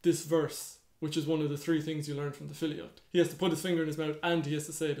this verse, which is one of the 3 things you learn from the Philioct. He has to put his finger in his mouth and he has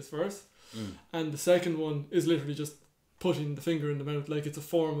to say this verse. And the second one is literally just putting the finger in the mouth, like it's a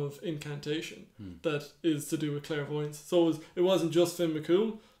form of incantation that is to do with clairvoyance. So it wasn't just Finn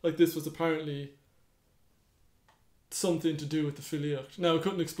McCool, like this was apparently something to do with the Philioct. Now I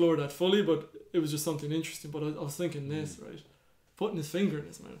couldn't explore that fully, but it was just something interesting. But I was thinking this, right? Putting his finger in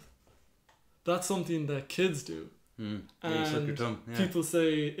his mouth. That's something that kids do. And And your tongue. Yeah. people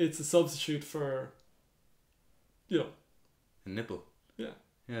say it's a substitute for, A nipple.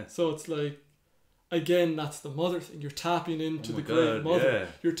 Yeah. So it's like, again, that's the mother thing. You're tapping into the great God, mother. yeah,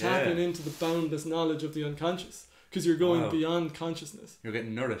 You're tapping into the boundless knowledge of the unconscious because you're going beyond consciousness. You're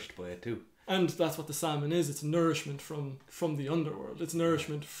getting nourished by it too. And that's what the salmon is. It's nourishment from the underworld. It's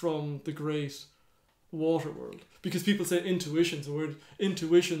nourishment from the great water world. Because people say intuition's a word.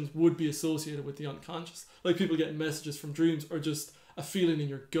 Intuitions would be associated with the unconscious. Like people getting messages from dreams or just a feeling in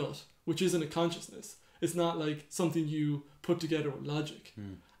your gut, which isn't a consciousness. It's not like something you put together with logic.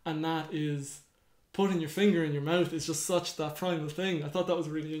 And that is... putting your finger in your mouth is just such that primal thing. I thought that was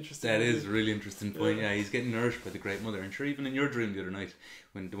really interesting. That is a really interesting point. Yeah, he's getting nourished by the great mother. And sure, even in your dream the other night,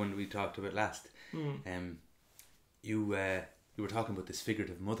 when the one we talked about last, you were talking about this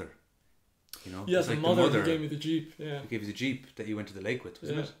figurative mother. You know, yes, it's the like mother the who gave me the Jeep. Yeah, who gave you the Jeep that you went to the lake with,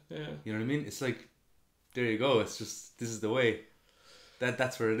 wasn't it? Yeah. You know what I mean? It's like, there you go. It's just, this is the way.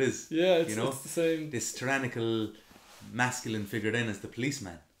 That's where it is. Yeah, it's, you know? it's the same. This tyrannical masculine figure then as the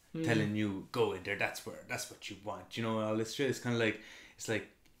policeman. Telling you, go in there, that's what you want, you know, all this shit. It's kind of like, it's like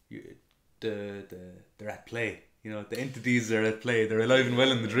they're at play, you know, the entities are at play, they're alive and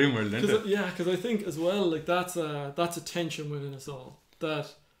well in the dream world, aren't they? Yeah, because I think as well, like that's a tension within us all, that,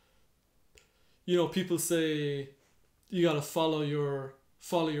 you know, people say you gotta follow your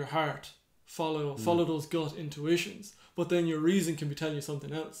heart, follow those gut intuitions, but then your reason can be telling you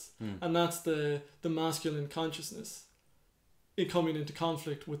something else, and that's the masculine consciousness coming into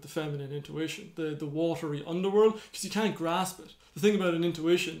conflict with the feminine intuition, the watery underworld, because you can't grasp it. The thing about an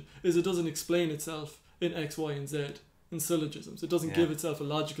intuition is it doesn't explain itself in X, Y, and Z, in syllogisms. It doesn't give itself a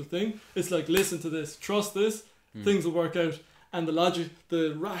logical thing. It's like, listen to this, trust this, things will work out. And the logic,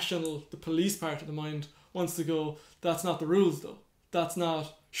 the rational, the police part of the mind wants to go, that's not the rules though. That's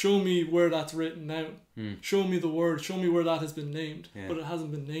not, show me where that's written down. Show me the word, show me where that has been named. But it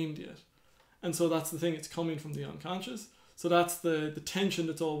hasn't been named yet. And so that's the thing, it's coming from the unconscious. So that's the tension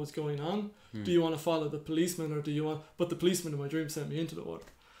that's always going on. Do you want to follow the policeman or do you want... But the policeman in my dream sent me into the water.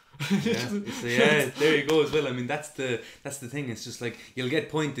 There you go as well. I mean, that's the thing. It's just like you'll get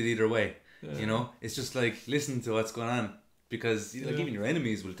pointed either way. Yeah. You know, it's just like listen to what's going on, because like even your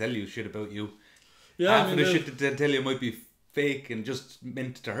enemies will tell you shit about you. Yeah, Half of the shit that they tell you might be fake and just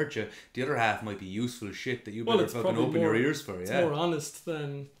meant to hurt you. The other half might be useful shit that you better fucking open your ears for. It's more honest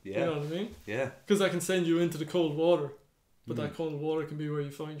than you know what I mean. Yeah. Because I can send you into the cold water, but that cold water can be where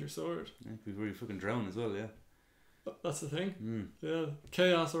you find your sword. Yeah, it could be where you fucking drown as well. Yeah. That's the thing. Yeah,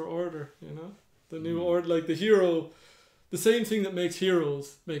 chaos or order. You know, the new order, like the hero, the same thing that makes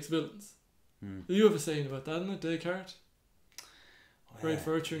heroes makes villains. You have a saying about that, isn't it, Descartes? Great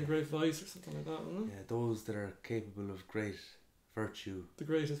virtue and great vice, or something like that, isn't it? Yeah, those that are capable of great virtue, the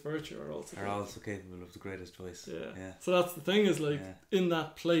greatest virtue, are also capable of the greatest vice. Yeah. So that's the thing, is like in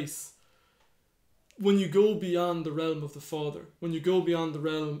that place, when you go beyond the realm of the Father, when you go beyond the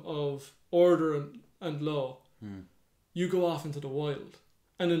realm of order and law, you go off into the wild,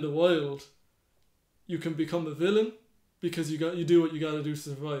 and in the wild, you can become a villain because you do what you got to do to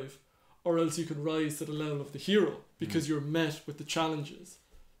survive. Or else you could rise to the level of the hero because you're met with the challenges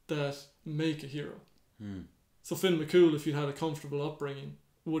that make a hero. So Finn Mac Cumhaill, if he'd had a comfortable upbringing,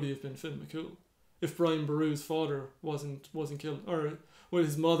 would he have been Finn Mac Cumhaill? If Brian Boru's father wasn't killed, or when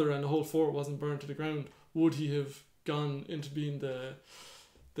his mother and the whole fort wasn't burned to the ground, would he have gone into being the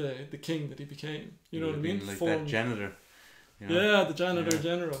king that he became? You know what I mean? Like that janitor. You know? Yeah, the janitor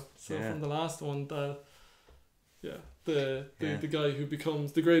general. So from the last one, the guy who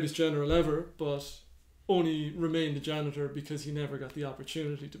becomes the greatest general ever, but only remained a janitor because he never got the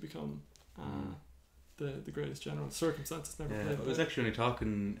opportunity to become the greatest general. Circumstances never played. I was actually only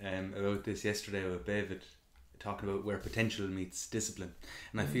talking about this yesterday with David, talking about where potential meets discipline,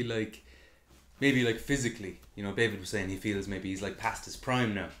 and I feel like maybe like physically, you know, David was saying he feels maybe he's like past his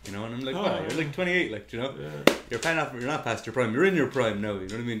prime now, you know, and I'm like, you're like 28, like, you know, you're not past your prime, you're in your prime now, you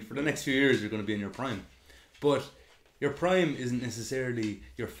know what I mean? For the next few years, you're going to be in your prime, but your prime isn't necessarily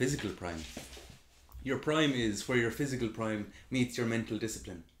your physical prime. Your prime is where your physical prime meets your mental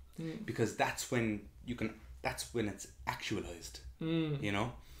discipline, because that's when it's actualized, you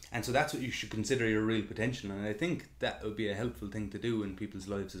know, and so that's what you should consider your real potential. And I think that would be a helpful thing to do in people's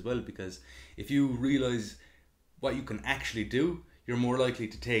lives as well, because if you realize what you can actually do, you're more likely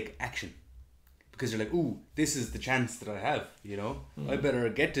to take action, because you're like, ooh, this is the chance that I have, you know, I better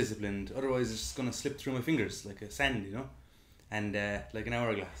get disciplined, otherwise it's just going to slip through my fingers like a sand, you know, and like an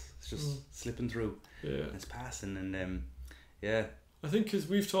hourglass, it's just slipping through, and it's passing, and I think because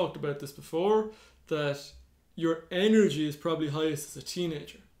we've talked about this before, that your energy is probably highest as a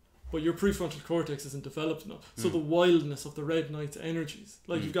teenager, but your prefrontal cortex isn't developed enough, so the wildness of the Red Knight's energies,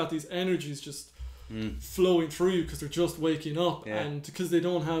 like you've got these energies just flowing through you because they're just waking up, and because they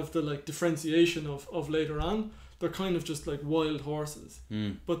don't have the like differentiation of later on, they're kind of just like wild horses.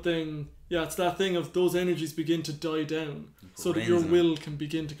 But then it's that thing of those energies begin to die down so that your will can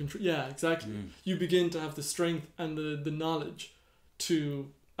begin to control. You begin to have the strength and the knowledge to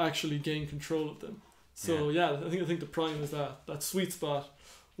actually gain control of them. So I think the prime is that sweet spot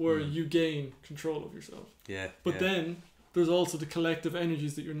where you gain control of yourself. But then there's also the collective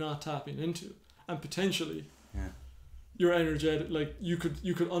energies that you're not tapping into. And potentially, you're energetic. Like you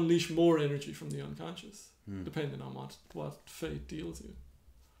could unleash more energy from the unconscious, depending on what fate deals you.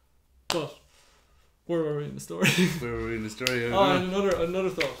 But where were we in the story? And another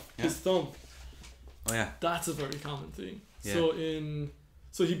thought. His thumb. Oh yeah. That's a very common thing. Yeah.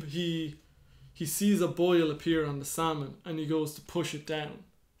 So he sees a boil appear on the salmon, and he goes to push it down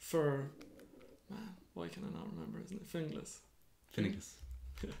for. Man, why can I not remember? Isn't it Finnegas?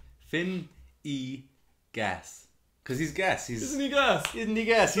 Finn. Gas. Because he's gas. Isn't he gas? He's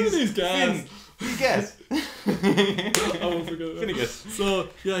gas. He's gas. I won't forget that. Finnegas. So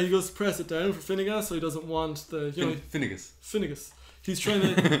he goes to press it down for Finnegas, so he doesn't want the Finnegas. He's trying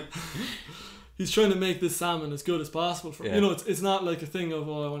to make this salmon as good as possible for you know. It's not like a thing of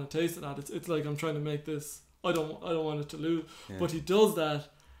I want to taste it. It's like I'm trying to make this. I don't want it to lose. But he does that.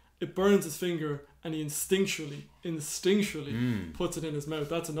 It burns his finger, and he instinctually puts it in his mouth.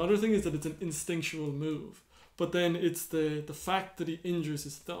 That's another thing, is that it's an instinctual move. But then it's the fact that he injures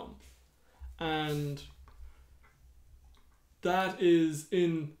his thumb. And that is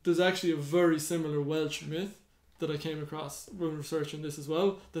there's actually a very similar Welsh myth that I came across when researching this as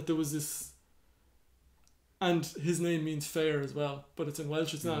well, that there was this, and his name means fair as well, but it's in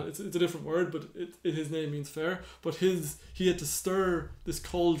Welsh. It's not. It's a different word, but his name means fair. But he had to stir this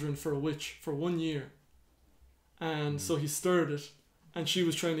cauldron for a witch for 1 year, and so he stirred it, and she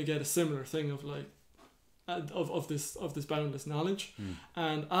was trying to get a similar thing of like, of this boundless knowledge,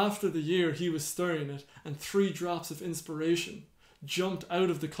 and after the year he was stirring it, and 3 drops of inspiration jumped out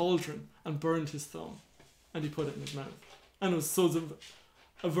of the cauldron and burned his thumb, and he put it in his mouth. And it was sort of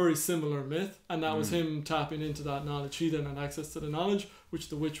a very similar myth, and that was him tapping into that knowledge. He then had access to the knowledge which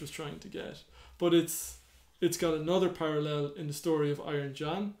the witch was trying to get. But it's got another parallel in the story of Iron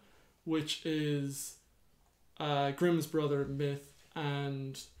John, which is Grimm's brother myth,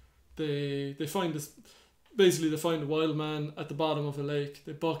 and they find this. Basically, they find a wild man at the bottom of a lake.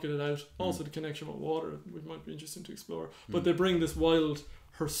 They bucket it out. Also, the connection with water, which might be interesting to explore. But they bring this wild,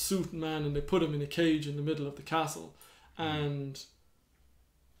 hirsute man, and they put him in a cage in the middle of the castle. And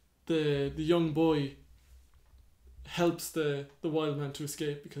the young boy helps the wild man to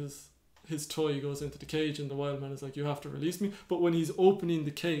escape because his toy goes into the cage, and the wild man is like, "You have to release me." But when he's opening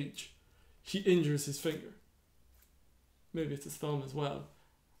the cage, he injures his finger. Maybe it's his thumb as well.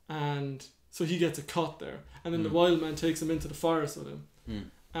 And so he gets a cut there, and then the wild man takes him into the forest with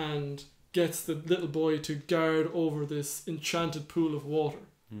him and gets the little boy to guard over this enchanted pool of water.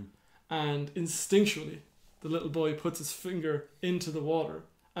 And instinctually, the little boy puts his finger into the water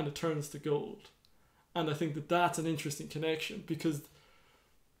and it turns to gold. And I think that that's an interesting connection, because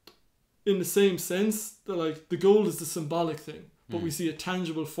in the same sense, that the gold is the symbolic thing, but we see a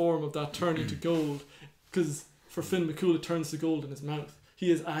tangible form of that turning to gold, because for Finn Mac Cumhaill, it turns to gold in his mouth. He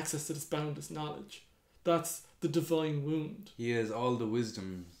has access to this boundless knowledge. That's the divine wound. He has all the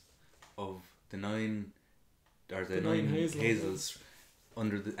wisdoms of the nine hazels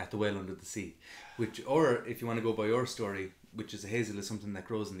at the well under the sea. Which, or if you want to go by your story, which is a hazel is something that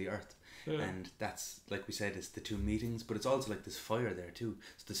grows in the earth. Yeah. And that's, like we said, it's the two meetings, but it's also like this fire there too.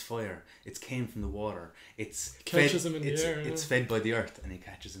 So this fire, it's came from the water. It's catches him in the air. It's fed by the earth, and he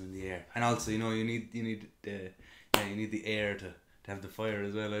catches him in the air. And also, you need the air to have the fire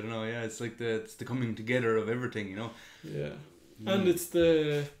as well. I don't know. Yeah, it's like it's the coming together of everything. Yeah, and it's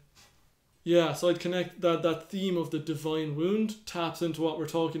the. Yeah, so I'd connect that theme of the divine wound taps into what we're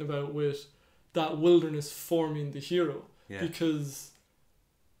talking about with that wilderness forming the hero. Yeah. Because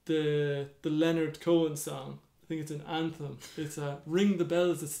the Leonard Cohen song, I think it's an anthem. It's a ring the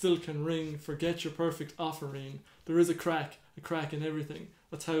bells that still can ring, forget your perfect offering. There is a crack in everything.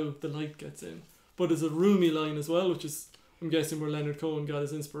 That's how the light gets in. But there's a Rumi line as well, which is, I'm guessing, where Leonard Cohen got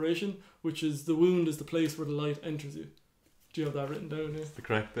his inspiration, which is the wound is the place where the light enters you. Do you have that written down here? The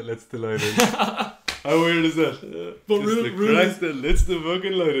crack that lets the light in. How weird is that? But the crack that lets the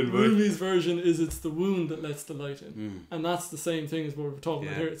fucking light in. Rumi's version is it's the wound that lets the light in. And that's the same thing as what we're talking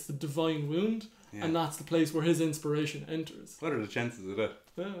about here. It's the divine wound, and that's the place where his inspiration enters. What are the chances of that?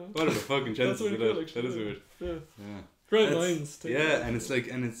 Yeah. What are the fucking chances of that? That is weird. Yeah. Great minds. Yeah, and it's like,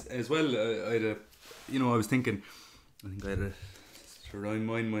 and it's as well, I had a, I was thinking, I think I had to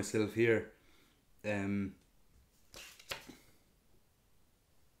remind myself here,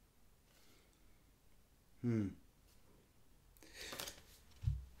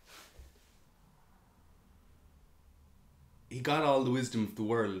 He got all the wisdom of the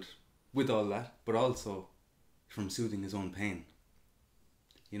world with all that, but also from soothing his own pain.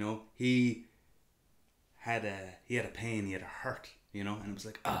 He had a pain, he had a hurt, and it was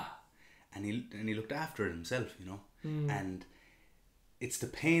like, and he looked after it himself, and it's the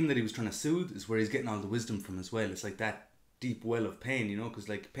pain that he was trying to soothe is where he's getting all the wisdom from as well. It's like that deep well of pain, because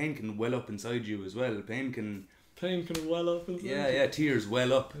like pain can well up inside you as well. Pain can well up inside you. Yeah, tears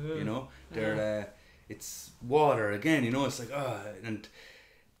well up, they're it's water again, it's like and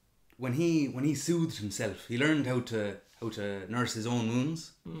when he soothed himself, he learned how to nurse his own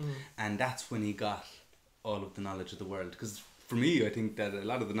wounds, and that's when he got all of the knowledge of the world. Because for me, I think that a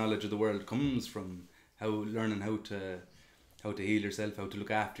lot of the knowledge of the world comes from learning how to heal yourself, how to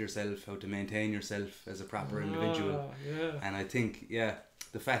look after yourself, how to maintain yourself as a proper individual. Yeah. And I think,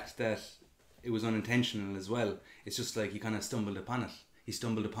 the fact that it was unintentional as well, it's just like he kind of stumbled upon it. He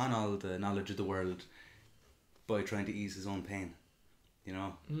stumbled upon all the knowledge of the world by trying to ease his own pain,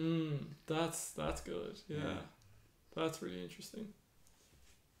 That's good. Yeah. That's really interesting.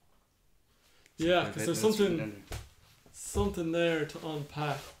 Yeah, because there's something there to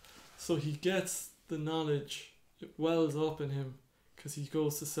unpack. So he gets the knowledge, it wells up in him because he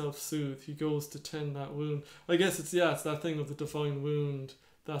goes to self-soothe, he goes to tend that wound. I guess it's that thing of the divine wound,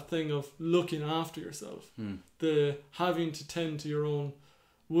 that thing of looking after yourself, the having to tend to your own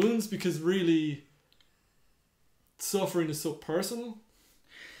wounds, because really suffering is so personal.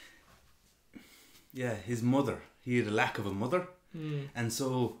 Yeah, his mother, he had a lack of a mother, and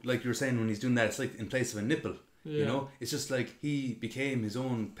so like you were saying, when he's doing that, it's like in place of a nipple. It's just like he became his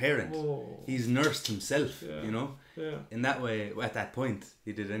own parent. He's nursed himself, in that way. At that point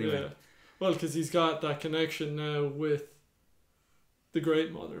he did anyway. Well, because he's got that connection now with the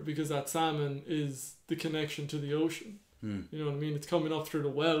great mother, because that salmon is the connection to the ocean. Hmm. You know what I mean? It's coming up through the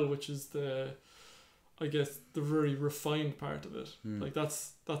well, which is I guess the very refined part of it. Like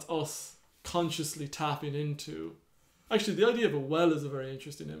that's us consciously tapping into. Actually, the idea of a well is a very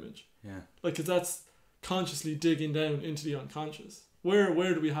interesting image. Yeah. Like, 'cause that's consciously digging down into the unconscious.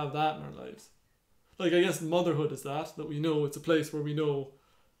 Where do we have that in our lives? Like, I guess motherhood is that we know it's a place where we know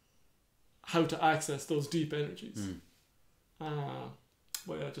how to access those deep energies. Well,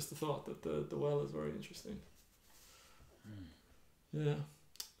 yeah, just the thought that the well is very interesting. Yeah.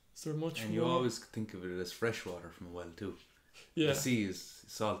 Is there much And more? you always think of it as fresh water from a well too. Yeah. The sea is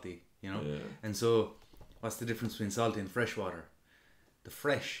salty, you know? Yeah. And so, what's the difference between salty and fresh water? The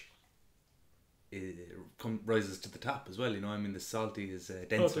fresh rises to the top as well, you know? I mean, the salty is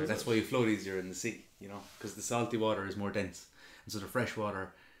denser. That's why you float easier in the sea, you know? Because the salty water is more dense. And so the fresh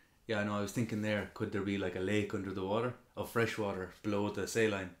water, yeah, I know, I was thinking there, could there be like a lake under the water of fresh water below the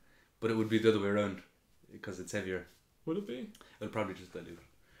saline? But it would be the other way around because it's heavier. Would it be? It'll probably just dilute.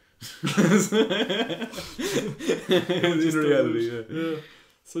 In reality, yeah.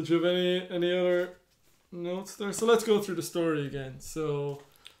 So do you have any other notes there? So let's go through the story again. So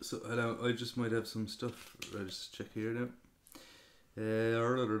I just might have some stuff. I'll just check here now.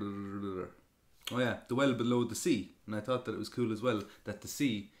 Oh yeah, the well below the sea, and I thought that it was cool as well that the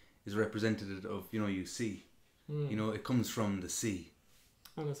sea is representative of, you know, you see, you know, it comes from the sea,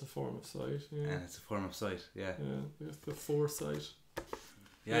 and it's a form of sight. Yeah. and it's a form of sight. Yeah. Yeah, the foresight.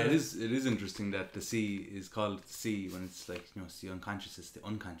 Yeah, it is. It is interesting that the sea is called the sea when it's like, you know, it's the unconscious, it's the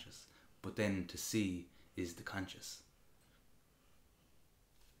unconscious, but then to see is the conscious.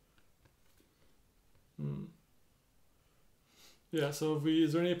 Yeah. So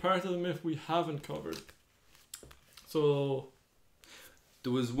is there any part of the myth we haven't covered? So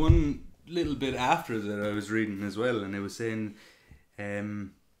there was one little bit after that I was reading as well, and it was saying,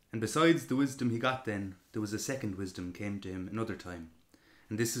 and besides the wisdom he got then, there was a second wisdom came to him another time.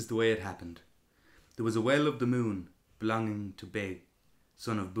 And this is the way it happened. There was a well of the moon belonging to Beg,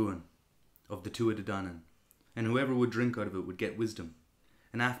 son of Buin, of the Tuatha Danann, and whoever would drink out of it would get wisdom,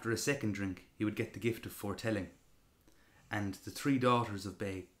 and after a second drink he would get the gift of foretelling. And the 3 daughters of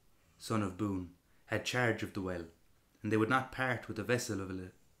Beg, son of Buin, had charge of the well, and they would not part with a vessel of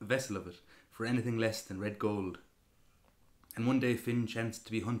it for anything less than red gold. And one day Finn chanced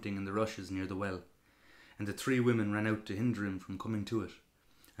to be hunting in the rushes near the well, and the 3 women ran out to hinder him from coming to it.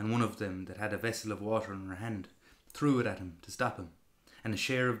 And one of them, that had a vessel of water in her hand, threw it at him to stop him, and a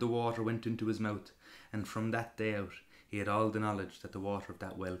share of the water went into his mouth, and from that day out he had all the knowledge that the water of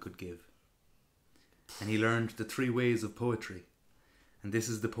that well could give. And he learned the 3 ways of poetry, and this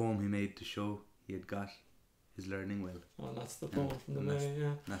is the poem he made to show he had got his learning well. Oh, that's the poem from the May,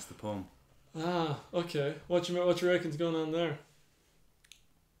 yeah. That's the poem. Ah, okay. What you reckon's going on there?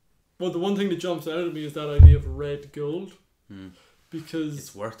 Well, the one thing that jumps out at me is that idea of red gold. Because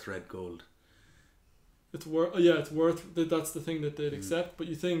it's worth red gold. It's worth. That's the thing that they'd accept. But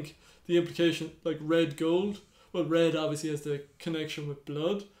you think the implication, like red gold. Well, red obviously has the connection with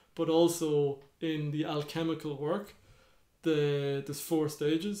blood, but also in the alchemical work, there's 4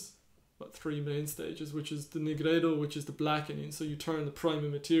 stages, 3 main stages, which is the nigredo, which is the blackening. So you turn the prima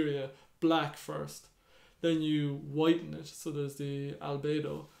materia black first, then you whiten it. So there's the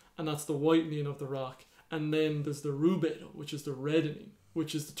albedo, and that's the whitening of the rock. And then there's the rubedo, which is the reddening,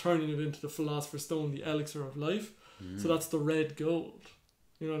 which is the turning it into the philosopher's stone, the elixir of life. So that's the red gold.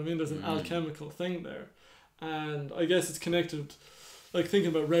 You know what I mean? There's an alchemical thing there. And I guess it's connected, like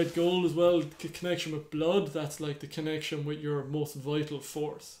thinking about red gold as well, the connection with blood, that's like the connection with your most vital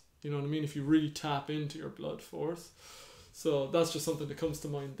force. You know what I mean? If you really tap into your blood force. So that's just something that comes to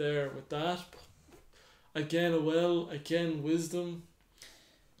mind there with that. Again, a well, again, wisdom.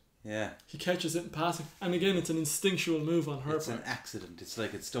 Yeah. He catches it in passing. And again, it's an instinctual move on her part. It's an accident. It's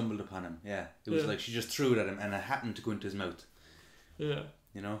like it stumbled upon him. Yeah. It was like she just threw it at him and it happened to go into his mouth. Yeah.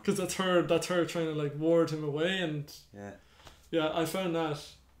 You know? Because that's her trying to like ward him away. And yeah, I found that.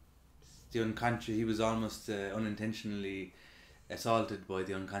 The unconscious, he was almost unintentionally assaulted by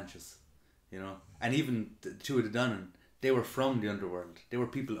the unconscious. You know? And even the Tuatha Danann, they were from the underworld. They were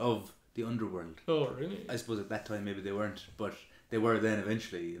people of the underworld. Oh, really? I suppose at that time maybe they weren't, but they were then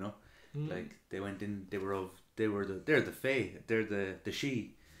eventually, you know. Like they went in, they're the Fae, they're the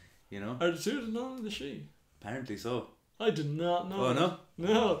She, you know. Are the Tuatha Danann the She? Apparently so. I did not know. Oh no?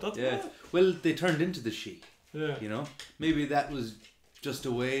 No, that's bad. Well, they turned into the She. Yeah. You know? Maybe that was just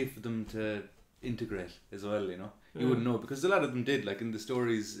a way for them to integrate as well, you know. You wouldn't know, because a lot of them did, like in the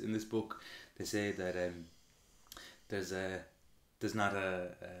stories in this book, they say that there's not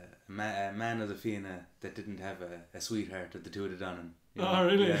a man of the Fianna that didn't have a sweetheart at the Tuatha Danann, You know? Oh,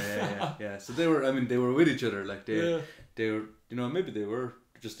 really? Yeah. So they were, I mean, they were with each other. Like they were, you know, maybe they were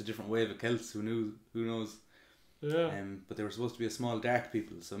just a different wave of Celts. Who knows? Yeah. But they were supposed to be a small dark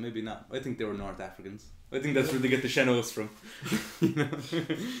people, so maybe not. I think they were North Africans. I think that's where they get the Shenos from. You know?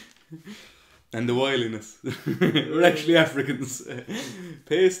 And the wiliness. We're actually Africans.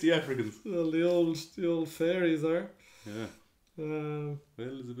 Pasty Africans. Well, the old fairies are. Yeah. Well,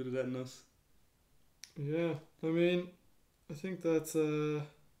 there's a bit of that in us. Yeah, I mean, I think that's I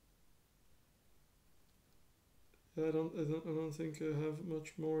don't think I have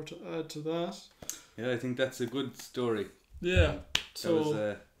much more to add to that. Yeah, I think that's a good story. Yeah.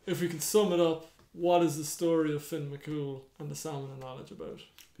 So if we can sum it up, what is the story of Finn Mac Cumhaill and the Salmon of Knowledge about?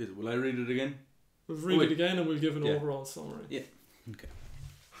 Peter, will I read it again? We'll read it again and we'll give an Yeah. overall summary. Yeah. Okay.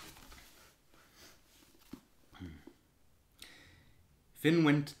 Finn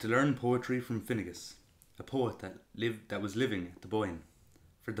went to learn poetry from Finnegas, a poet that was living at the Boyne.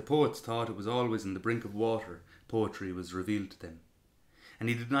 For the poets thought it was always in the brink of water poetry was revealed to them. And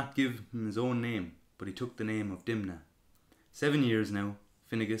he did not give him his own name, but he took the name of Dimna. 7 years now,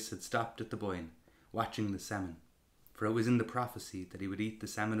 Finnegas had stopped at the Boyne, watching the salmon, for it was in the prophecy that he would eat the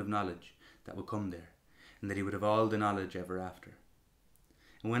salmon of knowledge that would come there, and that he would have all the knowledge ever after.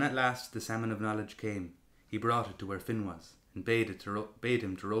 And when at last the salmon of knowledge came, he brought it to where Finn was, and bade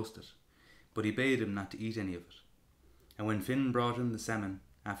him to roast it, but he bade him not to eat any of it. And when Finn brought him the salmon,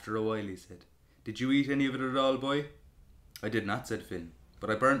 after a while he said, "Did you eat any of it at all, boy?" "I did not," said Finn, "but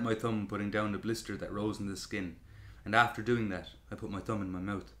I burnt my thumb putting down the blister that rose in the skin, and after doing that I put my thumb in my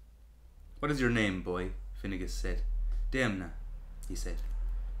mouth." "What is your name, boy?" Finnegas said. "Demna," he said.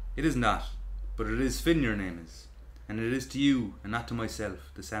 "It is not, but it is Finn your name is, and it is to you and not to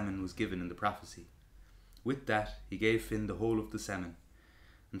myself the salmon was given in the prophecy." With that he gave Finn the whole of the salmon,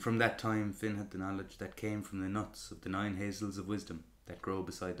 and from that time Finn had the knowledge that came from the nuts of the 9 hazels of wisdom that grow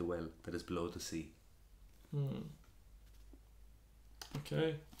beside the well that is below the sea.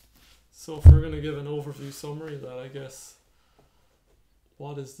 Okay, so if we're going to give an overview summary of that, I guess,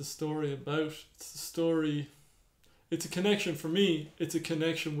 what is the story about? It's the story, it's a connection for me, it's a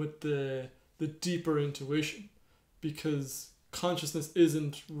connection with the deeper intuition, because consciousness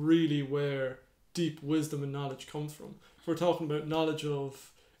isn't really where deep wisdom and knowledge comes from. If we're talking about knowledge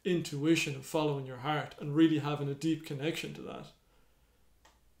of intuition and following your heart and really having a deep connection to that,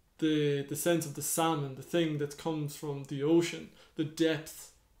 the sense of the salmon, the thing that comes from the ocean, the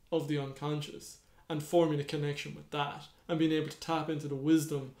depth of the unconscious, and forming a connection with that and being able to tap into the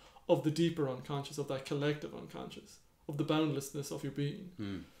wisdom of the deeper unconscious, of that collective unconscious, of the boundlessness of your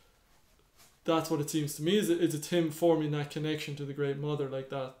being. That's what it seems to me, is it's him forming that connection to the Great Mother, like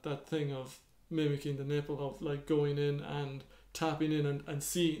that thing of mimicking the nipple, of like going in and tapping in and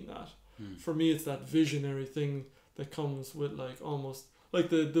seeing that. For me, it's that visionary thing that comes with like almost like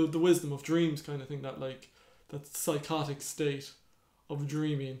the wisdom of dreams kind of thing, that like that psychotic state of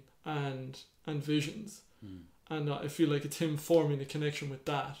dreaming and visions. And I feel like it's him forming a connection with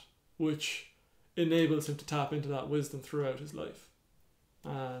that, which enables him to tap into that wisdom throughout his life.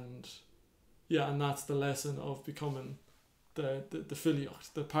 And that's the lesson of becoming the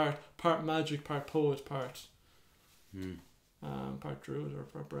filiocht, the part magic, part poet, part druid or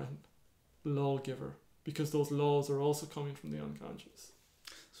part Breton, lawgiver, because those laws are also coming from the unconscious.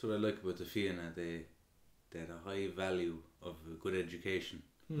 That's what I like about the Fianna. They had a high value of a good education.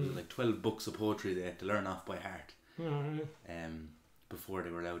 There was like 12 books of poetry they had to learn off by heart. Before they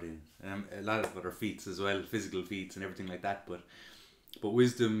were allowed in. A lot of other feats as well, physical feats and everything like that, but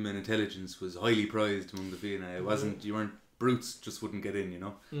wisdom and intelligence was highly prized among the Fianna. It wasn't, you weren't, brutes just wouldn't get in, you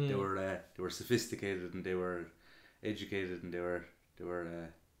know. They were sophisticated and they were educated and they were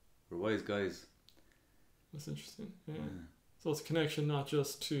wise guys. That's interesting. Yeah. So it's a connection not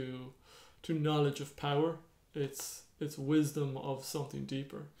just to knowledge of power, it's wisdom of something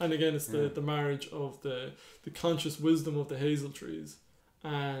deeper. And again, it's the marriage of the conscious wisdom of the hazel trees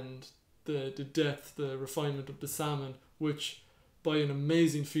and the depth, the refinement of the salmon, which by an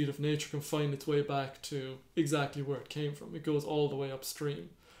amazing feat of nature can find its way back to exactly where it came from. It goes all the way upstream,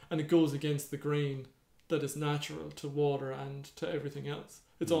 and it goes against the grain that is natural to water and to everything else.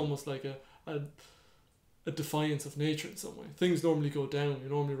 It's almost like a defiance of nature in some way. Things normally go down. You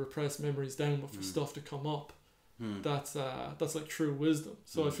normally repress memories down, but for stuff to come up, that's like true wisdom.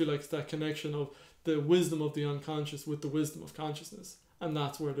 So I feel like it's that connection of the wisdom of the unconscious with the wisdom of consciousness, and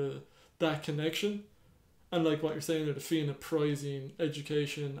that's where that connection, and like what you're saying there, the Fianna prizing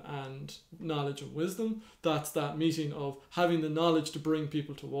education and knowledge and wisdom, that's that meeting of having the knowledge to bring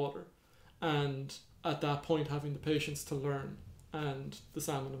people to water, and at that point having the patience to learn, and the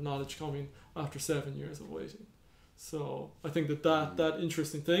salmon of knowledge coming after 7 years of waiting. So I think that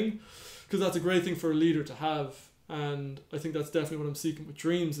interesting thing, because that's a great thing for a leader to have. And I think that's definitely what I'm seeking with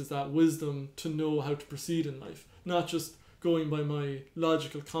dreams, is that wisdom to know how to proceed in life. Not just going by my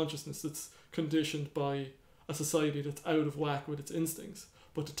logical consciousness that's conditioned by a society that's out of whack with its instincts,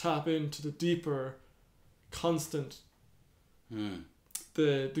 but to tap into the deeper, constant,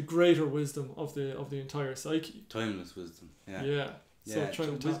 the greater wisdom of the entire psyche. Timeless wisdom. Yeah. Yeah. Yeah. So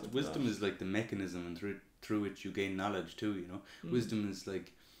trying to tap into wisdom that. is like the mechanism and through which you gain knowledge too, you know. Wisdom is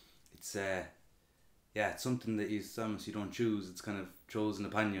like, it's it's something that you don't choose, it's kind of chosen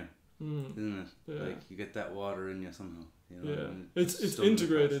upon you, isn't it? Yeah. Like you get that water in you somehow, you know. Yeah, and it's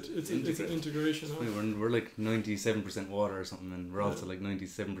integrated. It's an integration. It's funny, we're like 97% water or something, and we're also like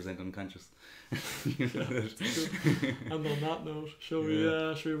 97% unconscious. You know that? And on that note, shall we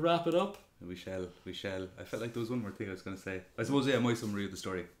wrap it up? We shall. I felt like there was one more thing I was going to say. I suppose my summary of the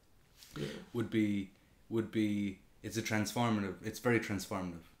story would be it's very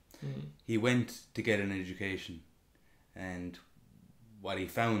transformative. He went to get an education, and what he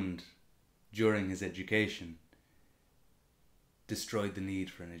found during his education destroyed the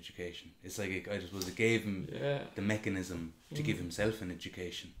need for an education. It's like it gave him the mechanism to give himself an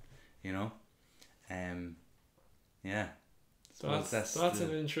education, you know. That's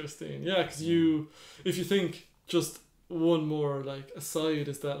an interesting, because if you think, just one more like aside,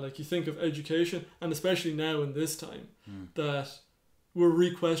 is that like you think of education, and especially now in this time, that we're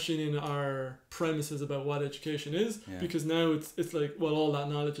re-questioning our premises about what education is, because now it's like, well, all that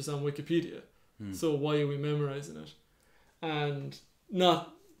knowledge is on Wikipedia, so why are we memorizing it? And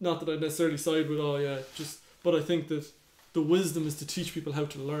not that I necessarily side with but I think that the wisdom is to teach people how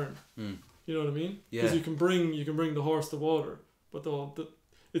to learn. You know what I mean? Because you can bring the horse to water, but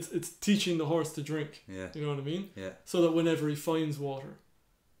it's teaching the horse to drink. You know what I mean? So that whenever he finds water,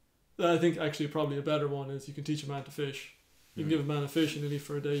 I think actually probably a better one is you can teach a man to fish. You can give a man a fish and he'll eat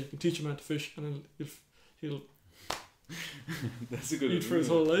for a day. You can teach a man to fish and he'll that's a good eat for his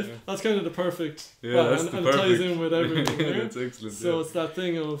whole life. That's kind of the perfect. And it ties in with everything. That's excellent. So it's that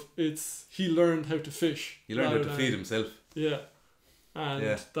thing of he learned how to fish. He learned how to feed himself. Yeah.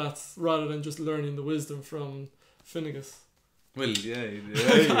 And that's rather than just learning the wisdom from Finnegas. Well, hey, you're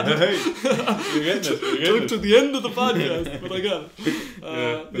getting it. Took to the end of the podcast, but I got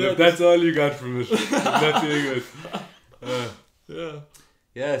it. If that's all you got from it, that's really good.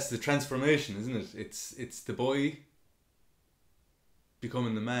 It's the transformation, isn't it? It's the boy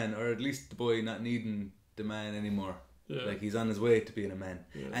becoming the man, or at least the boy not needing the man anymore. Like he's on his way to being a man,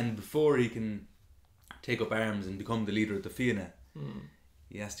 and before he can take up arms and become the leader of the Fianna,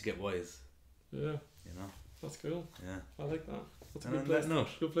 he has to get wise. You know. That's cool. I like that. That's a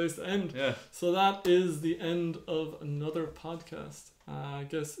good place to end. So that is the end of another podcast. I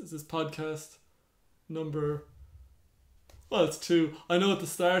guess is this podcast number... Well, it's 2. I know at the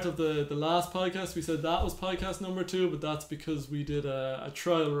start of the last podcast we said that was podcast number 2, but that's because we did a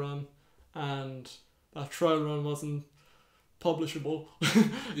trial run, and that trial run wasn't publishable.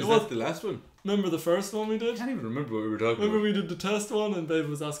 Is that the last one? Remember the first one we did? I can't even remember what we were talking about. Remember we did the test one and David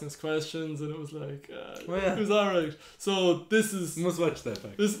was asking us questions and it was like, it was alright. So this is... You must watch that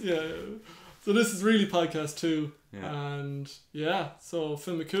back. So this is really podcast 2. And so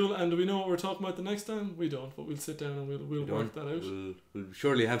Finn Mac Cumhaill. And do we know what we're talking about the next time? We don't, but we'll sit down and we'll work that out. We'll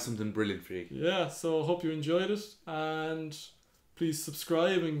surely have something brilliant for you. So I hope you enjoyed it, and please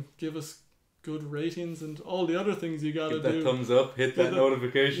subscribe and give us good ratings and all the other things you gotta do. Hit that thumbs up, hit that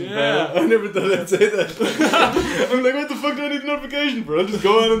notification bell. I never thought I'd say that. I'm like, what the fuck do I need a notification for? I'll just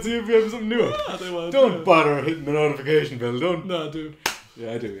go on and see if we have something new. Don't bother hitting the notification bell, don't. No, do.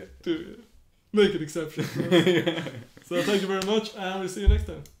 Yeah, I do, Do. Make an exception. So thank you very much, and we'll see you next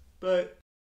time. Bye.